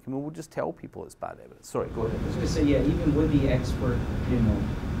 right? Like we'll just tell people it's bad evidence. Sorry, go ahead. I was going to say, yeah, even with the expert,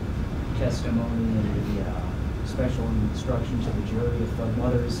 testimony and the special instruction to the jury, if the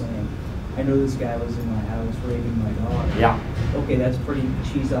mother is saying, I know this guy was in my house raping my daughter. Yeah. Okay,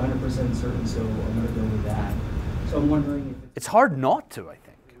 she's 100% certain, so I'm going to go with that. So I'm wondering if it's hard not to, I think.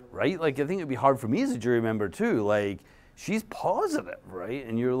 Right? Like, I think it'd be hard for me as a jury member too. Like, she's positive, right?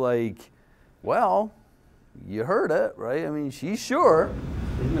 And you're like, well, you heard it, right? I mean, she's sure.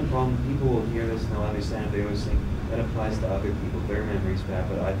 Isn't the problem, people will hear this and they'll understand, they always think that applies to other people, their memory's bad,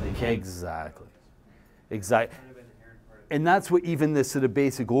 but I think... Exactly. And that's what even this sort of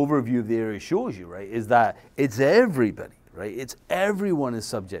basic overview of the area shows you, right? Is that it's everybody, right? It's everyone is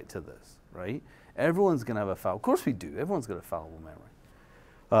subject to this, right? Everyone's going to have a foul. Of course we do. Everyone's got a fallible memory.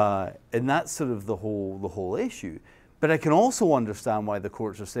 And that's sort of the whole issue. But I can also understand why the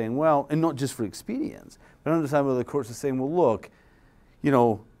courts are saying, well, and not just for experience, but I understand why the courts are saying, well, look,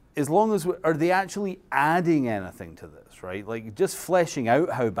 as long as are they actually adding anything to this, right? Like just fleshing out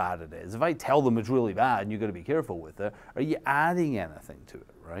how bad it is. If I tell them it's really bad and you've got to be careful with it, are you adding anything to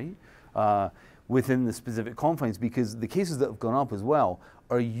it, right? Within the specific confines, because the cases that have gone up as well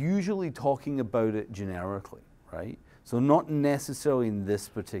are usually talking about it generically, right? So not necessarily in this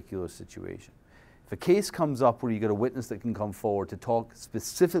particular situation. If a case comes up where you get a witness that can come forward to talk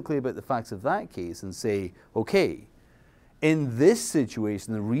specifically about the facts of that case and say, okay, in this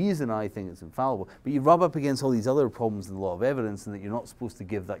situation, the reason I think it's infallible, but you rub up against all these other problems in the law of evidence and that you're not supposed to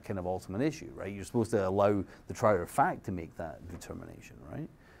give that kind of ultimate issue, right? You're supposed to allow the trier of fact to make that determination, right?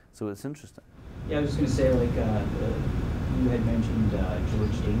 So it's interesting. Yeah, I was just going to say, like, you had mentioned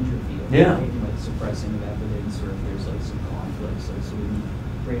George Dangerfield. Yeah. Like suppressing of evidence, or if there's like some conflicts, like so we need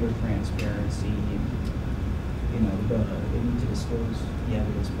greater transparency, and, they need to disclose the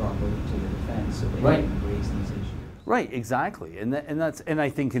evidence properly to the defense so they can raise these issues. Right, exactly, and I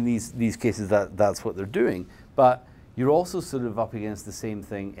think in these cases that's what they're doing, but you're also sort of up against the same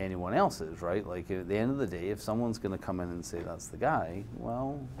thing anyone else is, right? Like at the end of the day, if someone's going to come in and say that's the guy,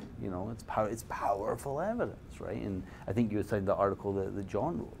 well, it's powerful evidence, right? And I think you had cited the article that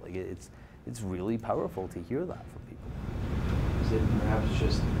John wrote. Like it's really powerful to hear that from people. Is it perhaps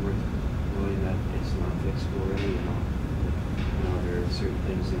just really that it's not fixable, really? There are certain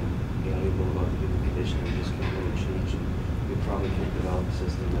things inalienable about the human condition that we just can't really change, and we probably can't develop a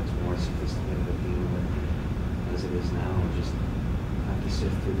system that's more sophisticated at dealing with as it is now, and just have to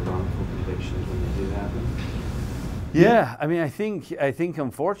sift through the wrongful convictions when they do happen. Yeah, I mean, I think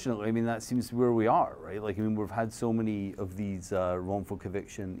unfortunately, that seems to be where we are, right? Like, we've had so many of these wrongful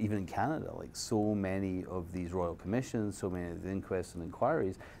conviction, even in Canada, like so many of these royal commissions, so many of the inquests and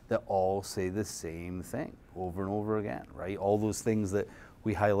inquiries that all say the same thing over and over again, right? All those things that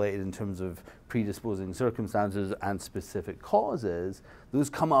we highlighted in terms of predisposing circumstances and specific causes, those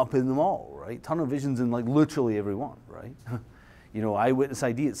come up in them all, right? Tunnel vision's in like literally every one, right? Eyewitness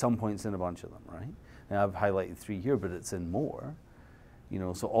ID at some points in a bunch of them, right? And I've highlighted 3 here, but it's in more.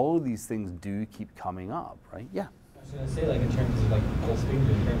 So all of these things do keep coming up, right? Yeah. I was going to say, like, in terms of, like, full speaking,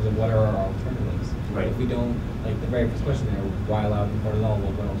 in terms of what are our alternatives? Right. If we don't, like, the very first question there, why allow it in court at all?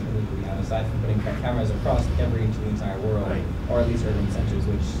 Well, what alternative do we have aside from putting cameras across every inch of the entire world, right, or at least urban centers,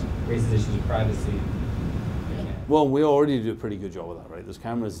 which raises issues of privacy? Well, we already do a pretty good job of that, right? There's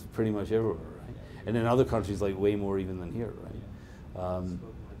cameras pretty much everywhere, right? And in other countries, like way more even than here, right?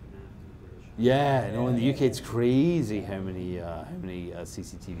 Yeah, you know, in the UK it's crazy how many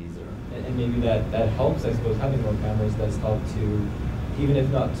CCTVs there are. And maybe that helps, I suppose, having more cameras does help to, even if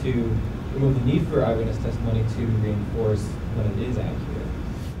not to remove the need for eyewitness testimony, to reinforce when it is accurate.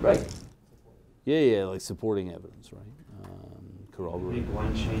 Right. Yeah, like supporting evidence, right? Corroborating. Make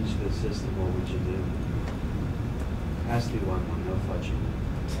one change to the system, what would you do? Has to be one, no fudging.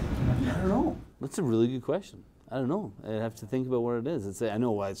 I don't know. That's a really good question. I don't know. I'd have to think about what it is. I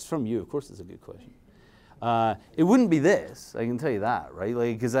know it's from you. Of course, it's a good question. It wouldn't be this. I can tell you that, right?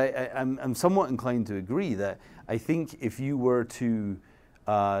 Like, because I'm somewhat inclined to agree that I think if you were to,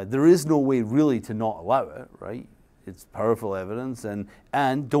 there is no way really to not allow it, right? It's powerful evidence,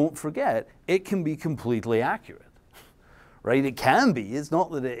 and don't forget, it can be completely accurate, right? It can be. It's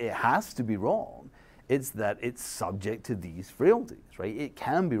not that it has to be wrong. It's that it's subject to these frailties, right? It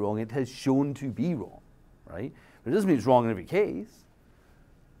can be wrong. It has shown to be wrong. Right? But it doesn't mean it's wrong in every case.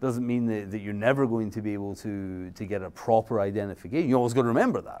 Doesn't mean that you're never going to be able to get a proper identification. You always got to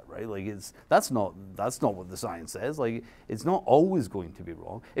remember that, right? Like that's not what the science says. Like it's not always going to be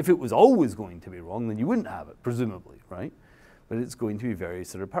wrong. If it was always going to be wrong, then you wouldn't have it, presumably, right? But it's going to be very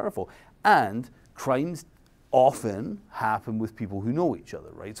sort of powerful. And crimes often happen with people who know each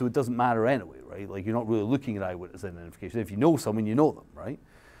other, right? So it doesn't matter anyway, right? Like you're not really looking at eyewitness identification. If you know someone, you know them, right?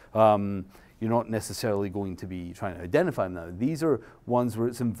 You're not necessarily going to be trying to identify them now. These are ones where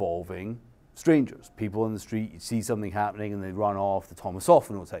it's involving strangers, people in the street. You see something happening and they run off, the Thomas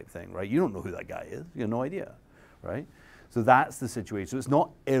Soffino type thing, right? You don't know who that guy is. You have no idea, right? So that's the situation. So it's not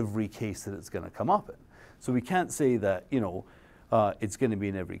every case that it's going to come up in. So we can't say that, you know, it's going to be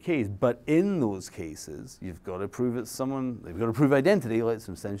in every case. But in those cases, you've got to prove it's someone, they've got to prove identity, like it's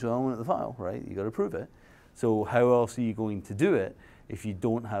an essential element of the file, right? You've got to prove it. So how else are you going to do it if you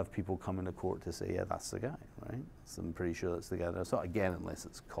don't have people come into court to say, yeah, that's the guy, right? So I'm pretty sure that's the guy that I saw, again, unless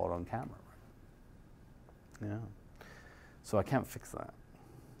it's caught on camera, right? Yeah. So I can't fix that.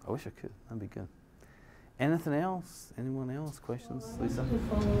 I wish I could. That'd be good. Anything else? Anyone else? Questions? Well, Lisa? To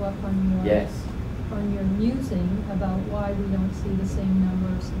follow up on your, yes. on your musing about why we don't see the same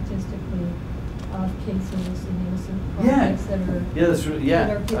number statistically of cases in innocent projects that are, that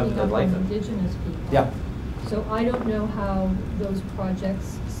are picking up on Indigenous people. Yeah. So I don't know how those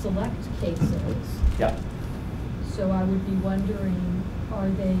projects select cases. Yeah. So I would be wondering, are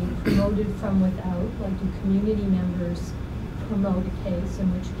they promoted from without? Like, do community members promote a case,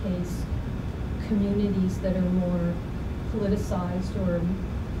 in which case communities that are more politicized or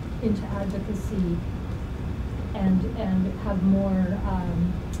into advocacy and have more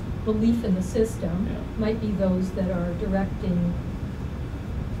belief in the system might be those that are directing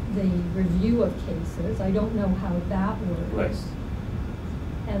the review of cases. I don't know how that works. Right.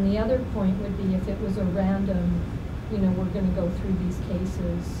 And the other point would be if it was a random, you know, we're going to go through these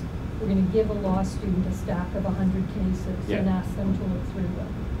cases, we're going to give a law student a stack of 100 cases and ask them to look through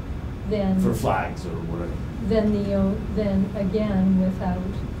them. Then for flags or whatever. Then again, without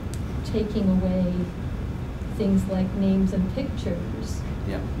taking away things like names and pictures,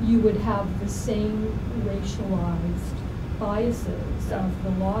 you would have the same racialized biases of the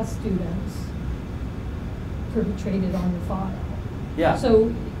law students perpetrated on the file. Yeah.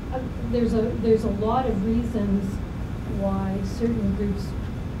 So there's a lot of reasons why certain groups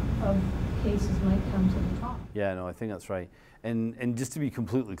of cases might come to the top. Yeah, no, I think that's right. And just to be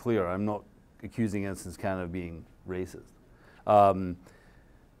completely clear, I'm not accusing Innocence Canada of being racist. I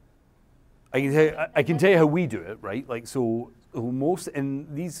can tell you how we do it, right? Like, so most, and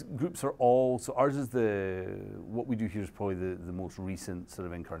these groups are all, so ours is what we do here is probably the most recent sort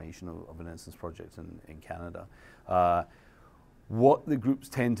of incarnation of an Innocence project in Canada. What the groups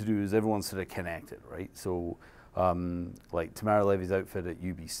tend to do is everyone's sort of connected, right? So like Tamara Levy's outfit at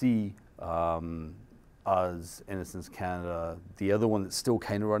UBC, us, Innocence Canada, the other one that's still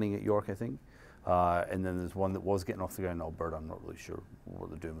kind of running at York, I think. And then there's one that was getting off the ground in Alberta. I'm not really sure what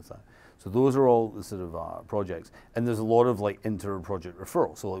they're doing with that. So those are all the sort of projects. And there's a lot of like inter-project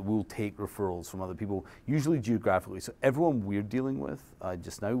referrals. So like we'll take referrals from other people, usually geographically. So everyone we're dealing with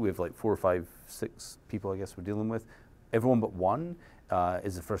just now, we have like 4 or 5, 6 people I guess we're dealing with. Everyone but one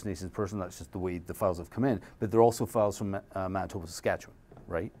is a First Nations person. That's just the way the files have come in. But they're also files from Manitoba, Saskatchewan,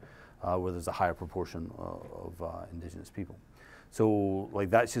 right? Where there's a higher proportion of Indigenous people. So like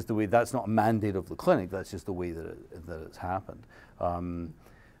that's just the way, that's not a mandate of the clinic, that's just the way that it's happened.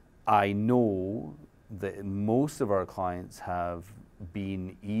 I know that most of our clients have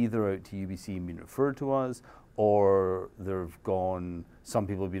been either out to UBC and been referred to us, or they've gone, some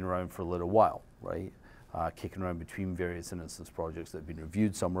people have been around for a little while, right? kicking around between various innocence projects that have been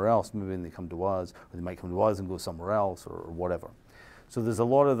reviewed somewhere else. Maybe they come to us, or they might come to us and go somewhere else, or whatever. So there's a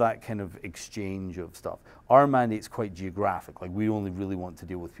lot of that kind of exchange of stuff. Our mandate's quite geographic. Like, we only really want to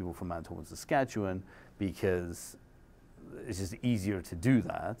deal with people from Manitoba and Saskatchewan because it's just easier to do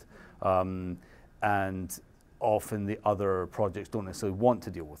that. And often the other projects don't necessarily want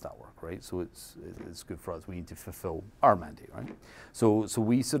to deal with that work, right? So it's good for us. We need to fulfill our mandate, right? So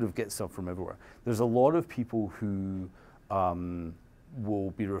we sort of get stuff from everywhere. There's a lot of people who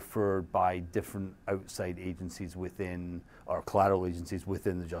will be referred by different outside agencies within, or collateral agencies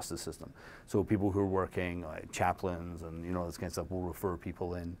within the justice system. So people who are working, like chaplains and this kind of stuff, will refer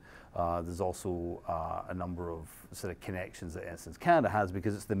people in. There's also a number of sort of connections that Innocence Canada has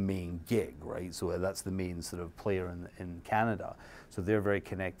because it's the main gig, right? So that's the main sort of player in Canada. So they're very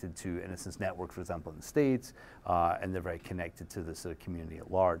connected to Innocence Network, for example, in the States, and they're very connected to the sort of community at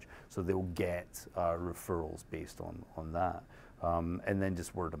large. So they'll get referrals based on that. And then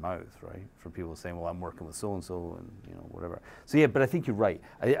just word of mouth, right? For people saying, well, I'm working with so-and-so and whatever. So yeah, but I think you're right.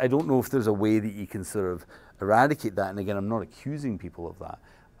 I don't know if there's a way that you can sort of eradicate that. And again, I'm not accusing people of that.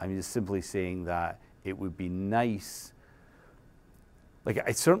 I'm just simply saying that it would be nice. Like,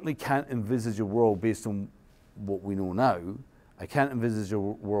 I certainly can't envisage a world based on what we know now. I can't envisage a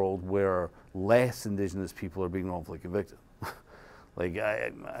world where less Indigenous people are being wrongfully convicted. Like,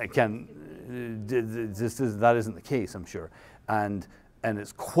 I can't, that isn't the case, I'm sure. And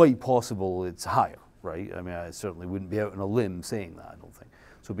it's quite possible it's higher, right? I mean, I certainly wouldn't be out on a limb saying that, I don't think.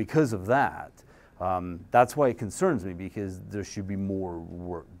 So because of that, that's why it concerns me, because there should be more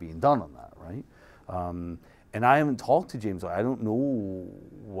work being done on that, right? And I haven't talked to James. I don't know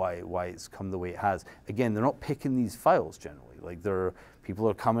why it's come the way it has. Again, they're not picking these files generally. Like, people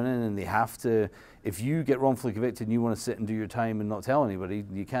are coming in and they have to, if you get wrongfully convicted and you want to sit and do your time and not tell anybody,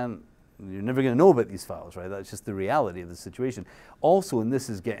 you're never going to know about these files, right? That's just the reality of the situation. Also, and this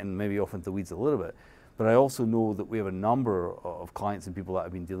is getting maybe off into the weeds a little bit, but I also know that we have a number of clients and people that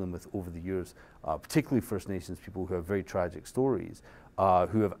I've been dealing with over the years, particularly First Nations people who have very tragic stories,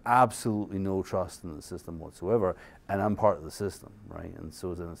 who have absolutely no trust in the system whatsoever, and I'm part of the system, right? And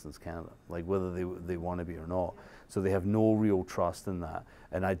so is Innocence Canada, like whether they want to be or not. So they have no real trust in that,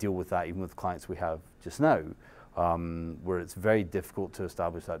 and I deal with that even with clients we have just now, where it's very difficult to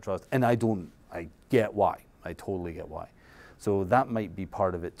establish that trust. And I get why. I totally get why. So that might be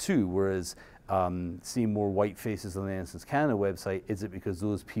part of it too, whereas seeing more white faces on the Innocence Canada website, is it because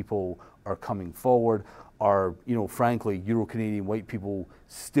those people are coming forward? Are, frankly, Euro-Canadian white people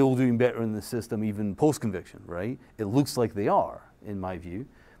still doing better in the system even post-conviction, right? It looks like they are, in my view.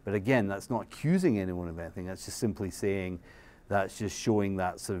 But again, that's not accusing anyone of anything. That's just simply saying, that's just showing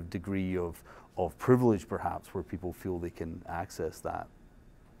that sort of degree of privilege, perhaps, where people feel they can access that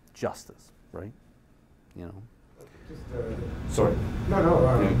justice, right? Sorry. No,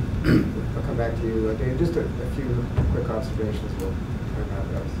 I'll come back to you, Dave. Just a few quick observations. We'll try to wrap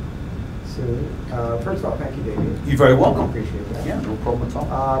it up soon. First of all, thank you, David. You're very welcome. Appreciate that. Yeah, no problem at all.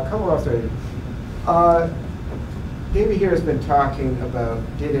 A couple of observations. David here has been talking about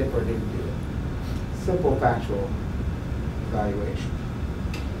did it or didn't do it. Simple factual evaluation.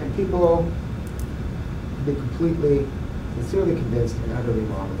 And people be completely, sincerely convinced and utterly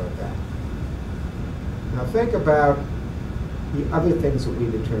wrong about that. Now think about the other things that we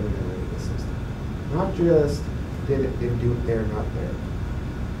determine in the legal system. Not just did it, didn't do it there, not there.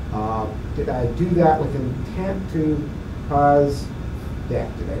 Did I do that with intent to cause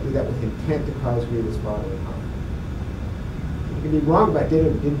death? Did I do that with intent to cause grievous bodily harm? You can be wrong about did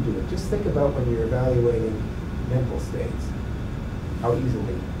or didn't do it. Just think about when you're evaluating mental states, how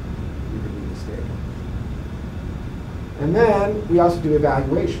easily you can be mistaken. And then we also do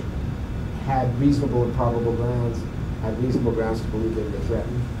evaluation. Had reasonable and probable grounds, had reasonable grounds to believe they were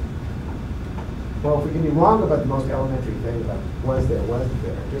threatened. Well, if we can be wrong about the most elementary thing about was there, wasn't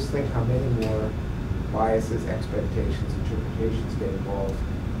there, just think how many more biases, expectations, interpretations get involved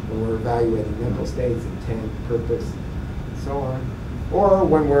when we're evaluating mental states, intent, purpose, and so on. Or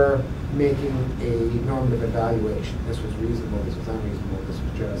when we're making a normative evaluation. This was reasonable, this was unreasonable, this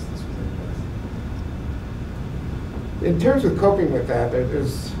was just, this was unjust. In terms of coping with that,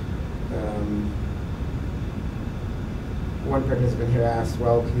 there's one participant here asked,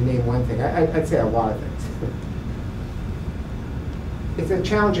 well, can you name one thing? I'd say a lot of things. It's a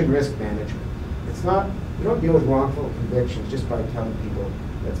challenge in risk management. It's not, you don't deal with wrongful convictions just by telling people,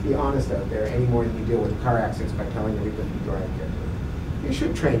 let's be honest out there, any more than you deal with car accidents by telling everybody to drive carefully. You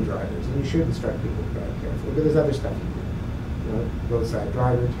should train drivers and you should instruct people to drive carefully, but there's other stuff you do. Roadside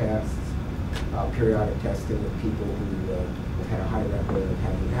driver tests, periodic testing of people who have had a high record of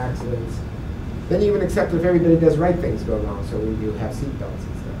having accidents, Then you even accept that if everybody does right, things go wrong, so you have seatbelts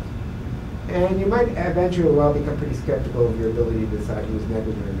and stuff. And you might eventually become pretty skeptical of your ability to decide who was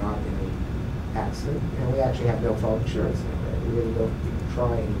negligent or not in an accident. And we actually have no fault insurance now, right? We really don't even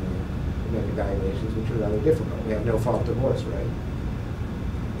try anymore to make evaluations, which are rather difficult. We have no fault divorce, right?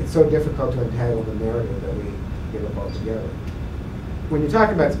 It's so difficult to entangle the narrative that we give up altogether. When you're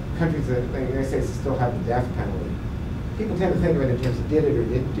talking about countries that, like the United States, still have the death penalty, people tend to think of it in terms of did it or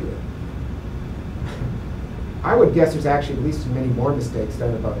didn't do it. I would guess there's actually at least as many more mistakes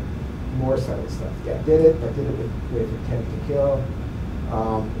done about more subtle stuff. Yeah, did it, but did it with intent to kill?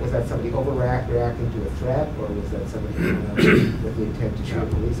 Was that somebody overreacting to a threat, or was that somebody with the intent to shoot a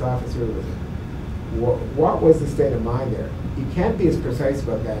police officer? Was it, what was the state of mind there? You can't be as precise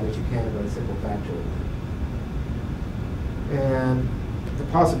about that as you can about a simple factual event. And the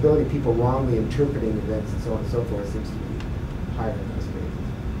possibility of people wrongly interpreting events and so on and so forth seems to be higher in those cases,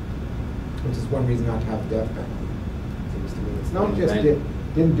 which is one reason not to have a death penalty, it seems to me. It's not just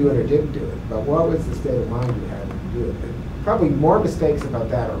didn't do it or didn't do it, but what was the state of mind you had when you do it? And probably more mistakes about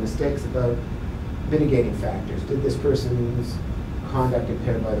that, or mistakes about mitigating factors. Did this person's conduct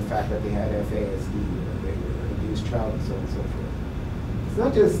impaired by the fact that they had FASD, or they were an abused child, and so on and so forth? It's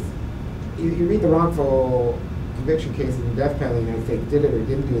not just, you read the wrongful conviction cases and death penalty, and I think did it or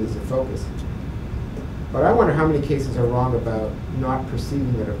didn't do it as a focus. But I wonder how many cases are wrong about not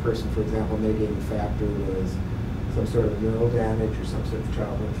perceiving that a person, for example, mitigating factor was some sort of neural damage or some sort of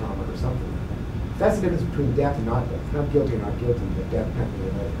childhood trauma or something like that. That's the difference between death and not death. Not guilty or not guilty, but death penalty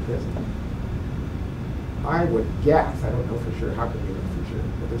or life in prison. I would guess, I don't know for sure, how can we know for sure,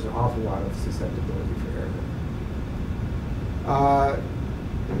 but there's an awful lot of susceptibility for error.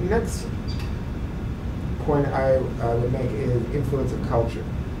 Next point I would make is influence of culture.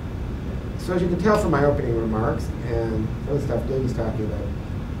 So as you can tell from my opening remarks and other stuff Davey's talking about,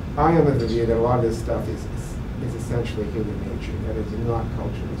 I am of the view that a lot of this stuff is essentially human nature, that is not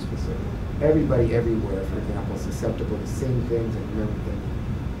culturally specific. Everybody everywhere, for example, is susceptible to seeing things and remember things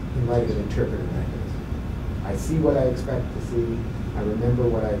in light of an interpretive mechanism. I see what I expect to see, I remember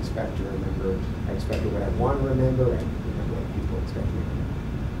what I expect to remember, I expect what I want to remember, and remember what people expect me to remember.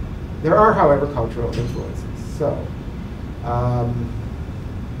 There are, however, cultural influences. So,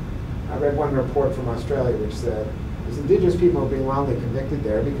 I read one report from Australia which said there's Indigenous people being wrongly convicted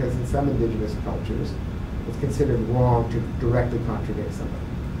there because in some Indigenous cultures it's considered wrong to directly contradict somebody.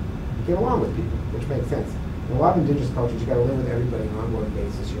 You get along with people, which makes sense. In a lot of Indigenous cultures, you've got to live with everybody on an ongoing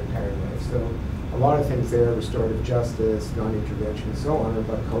basis your entire life. So a lot of things there, restorative justice, non-intervention, and so on, are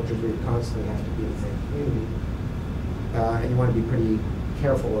about cultures where you constantly have to be in the same community. And you want to be pretty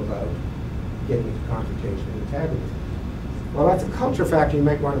careful about getting into confrontation and antagonism. Well, that's a culture factor you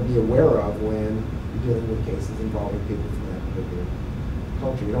might want to be aware of when you're dealing with cases involving people from that particular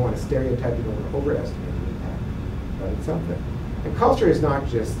culture. You don't want to stereotype, you don't want to overestimate the impact, but it's something. And culture is not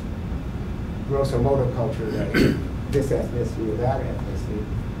just grosso modo culture, that this ethnicity or that ethnicity.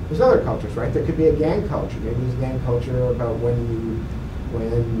 There's other cultures, right? There could be a gang culture. Maybe there's a gang culture about when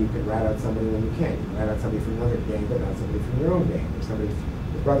you can rat out somebody when you can't. You can rat out somebody from another gang, but not somebody from your own gang. Or somebody,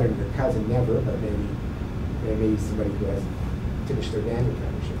 your brother and your cousin never, but maybe somebody who has finished their band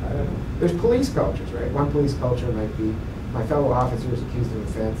apprenticeship. I don't know. There's police cultures, right? One police culture might be my fellow officer is accused of an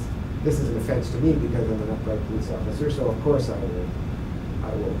offense. This is an offense to me because I'm an upright police officer, so of course I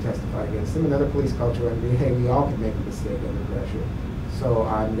will testify against him. Another police culture might be, hey, we all can make a mistake under pressure, so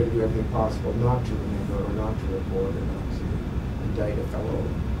I'm going to do everything possible not to remember or not to report or not to indict a fellow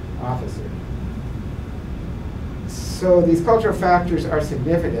officer. So these cultural factors are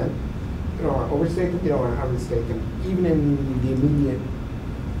significant. You don't want to overstate them, you don't want to understate them, even in the immediate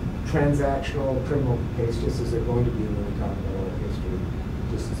transactional criminal case, just as they're going to be when we talk about oral history,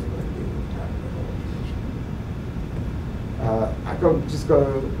 just as they're going to be when we talk about oral tradition. Just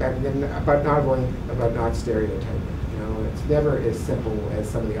go back again about not stereotyping. You know, it's never as simple as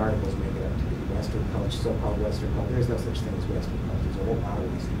some of the articles make it out to be. Western culture, so-called Western culture. There's no such thing as Western culture. There's a whole lot of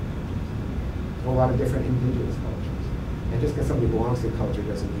Western cultures. There's a whole lot of different Indigenous cultures. And just because somebody belongs to a culture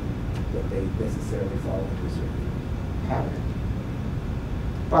doesn't mean that they necessarily fall into a certain pattern.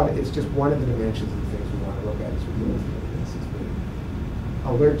 But it's just one of the dimensions of the things we want to look at as we go through this, is being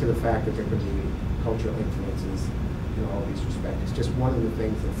alert to the fact that there could be cultural influences in all these respects. It's just one of the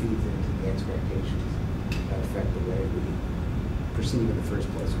things that feeds into the expectations that affect the way we perceive in the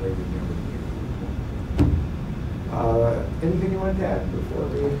first place, the way we remember the year. Anything you wanted to add before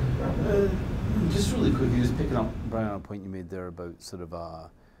we wrap up? Just really quickly, just picking up, Brian, on a point you made there about sort of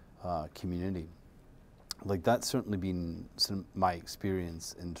community. Like, that's certainly been my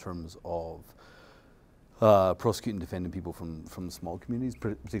experience in terms of prosecuting and defending people from small communities,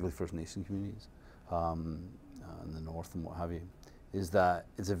 particularly First Nation communities. in the north and what have you, is that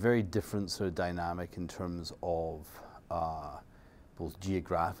it's a very different sort of dynamic in terms of both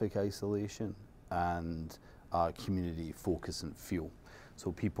geographic isolation and community focus and feel.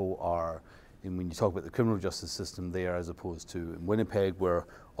 So people are, and when you talk about the criminal justice system there, as opposed to in Winnipeg, where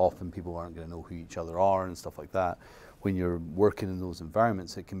often people aren't going to know who each other are and stuff like that, when you're working in those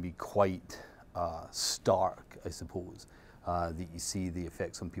environments, it can be quite stark, I suppose, that you see the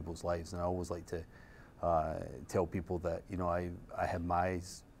effects on people's lives. And I always like to tell people that, you know, I had my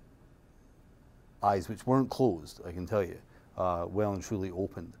eyes, which weren't closed, I can tell you, well and truly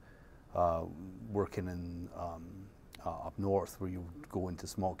opened, working in up north, where you go into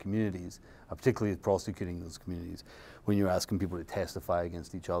small communities, particularly prosecuting those communities, when you're asking people to testify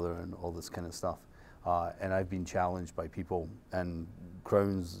against each other and all this kind of stuff. And I've been challenged by people, and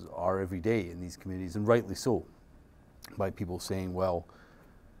Crowns are every day in these communities, and rightly so, by people saying, well,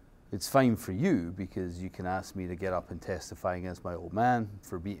 it's fine for you because you can ask me to get up and testify against my old man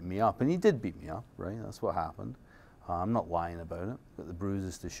for beating me up. And he did beat me up, right? That's what happened. I'm not lying about it, but the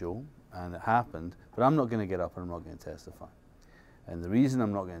bruises to show, and it happened, but I'm not going to get up and I'm not going to testify. And the reason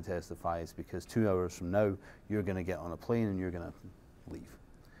I'm not going to testify is because 2 hours from now, you're going to get on a plane and you're going to leave.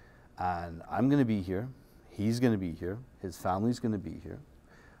 And I'm going to be here, he's going to be here, his family's going to be here,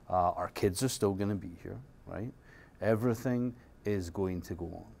 our kids are still going to be here, right? Everything is going to go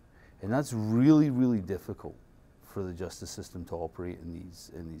on. And that's really, really difficult for the justice system to operate in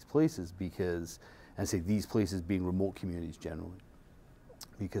these places, because, and I say these places being remote communities generally,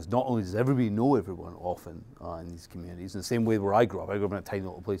 because not only does everybody know everyone often in these communities, in the same way where I grew up in a tiny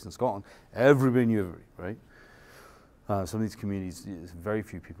little place in Scotland, everybody knew everybody, right? Some of these communities, very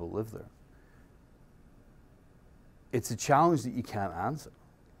few people live there. It's a challenge that you can't answer.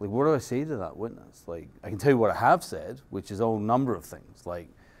 Like, what do I say to that witness? Like, I can tell you what I have said, which is a number of things, like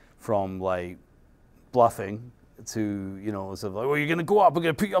from like bluffing to, you know, sort of like, well, you're going to go up, we're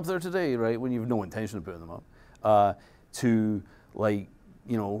going to put you up there today, right? When you have no intention of putting them up, to like,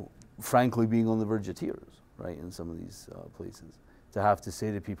 you know, frankly being on the verge of tears, right? In some of these places, to have to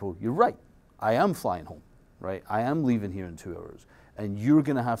say to people, you're right, I am flying home, right? I am leaving here in 2 hours, and you're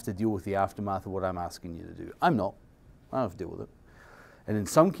going to have to deal with the aftermath of what I'm asking you to do. I'm not. I don't have to deal with it. And in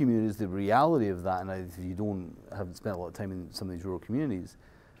some communities, the reality of that, and if you haven't spent a lot of time in some of these rural communities,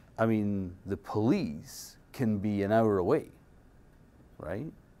 I mean, the police can be an hour away,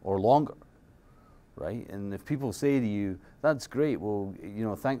 right? Or longer, right? And if people say to you, that's great, well, you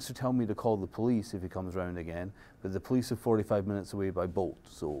know, thanks for telling me to call the police if he comes around again, but the police are 45 minutes away by boat,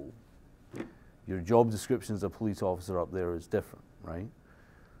 so your job description as a police officer up there is different, right?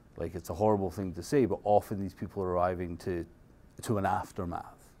 Like, it's a horrible thing to say, but often these people are arriving to an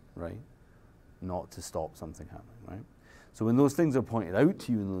aftermath, right? Not to stop something happening, right? So when those things are pointed out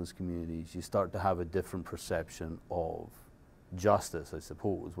to you in those communities, you start to have a different perception of justice, I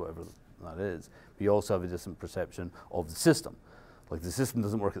suppose, whatever that is. But you also have a different perception of the system. Like, the system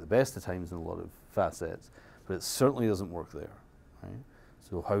doesn't work at the best of times in a lot of facets, but it certainly doesn't work there, right?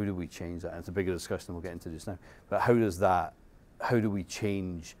 So how do we change that? And it's a bigger discussion we'll get into just now. But how do we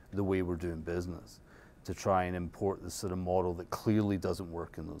change the way we're doing business to try and import this sort of model that clearly doesn't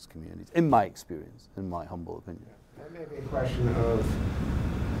work in those communities, in my experience, in my humble opinion? That may be a question of,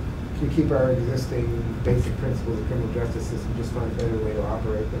 can you keep our existing basic principles of criminal justice system, just find a better way to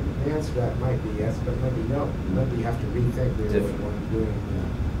operate them? The answer to that might be yes, but it might be no. Maybe you have to rethink really what you want to do in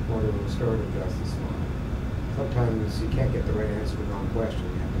more of a restorative justice model. Sometimes you can't get the right answer to the wrong question.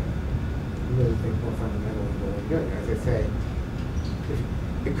 You have to really think more fundamentally what you're doing. As I say,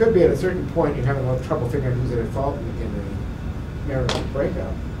 it could be at a certain point you're having a lot of trouble figuring out who's at fault in the marital breakup.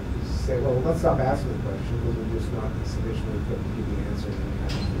 You say, well, let's stop asking the question because we're just not sufficiently equipped to give you the answer, and then you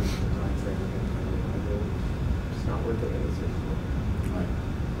have to do the time frame again. It's not worth it at a certain point. Right.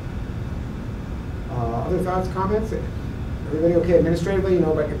 Other thoughts, comments? Everybody okay administratively? You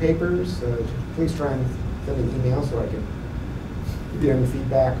know about your papers? Please try and send an email so I can give you any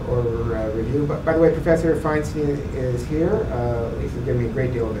feedback or review. But by the way, Professor Feinstein is here. Lisa's given me a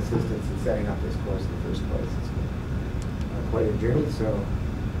great deal of assistance in setting up this course in the first place. It's been quite a journey, so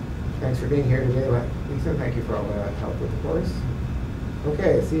thanks for being here today, Lisa. Thank you for all the help with the course.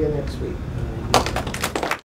 Okay, see you next week.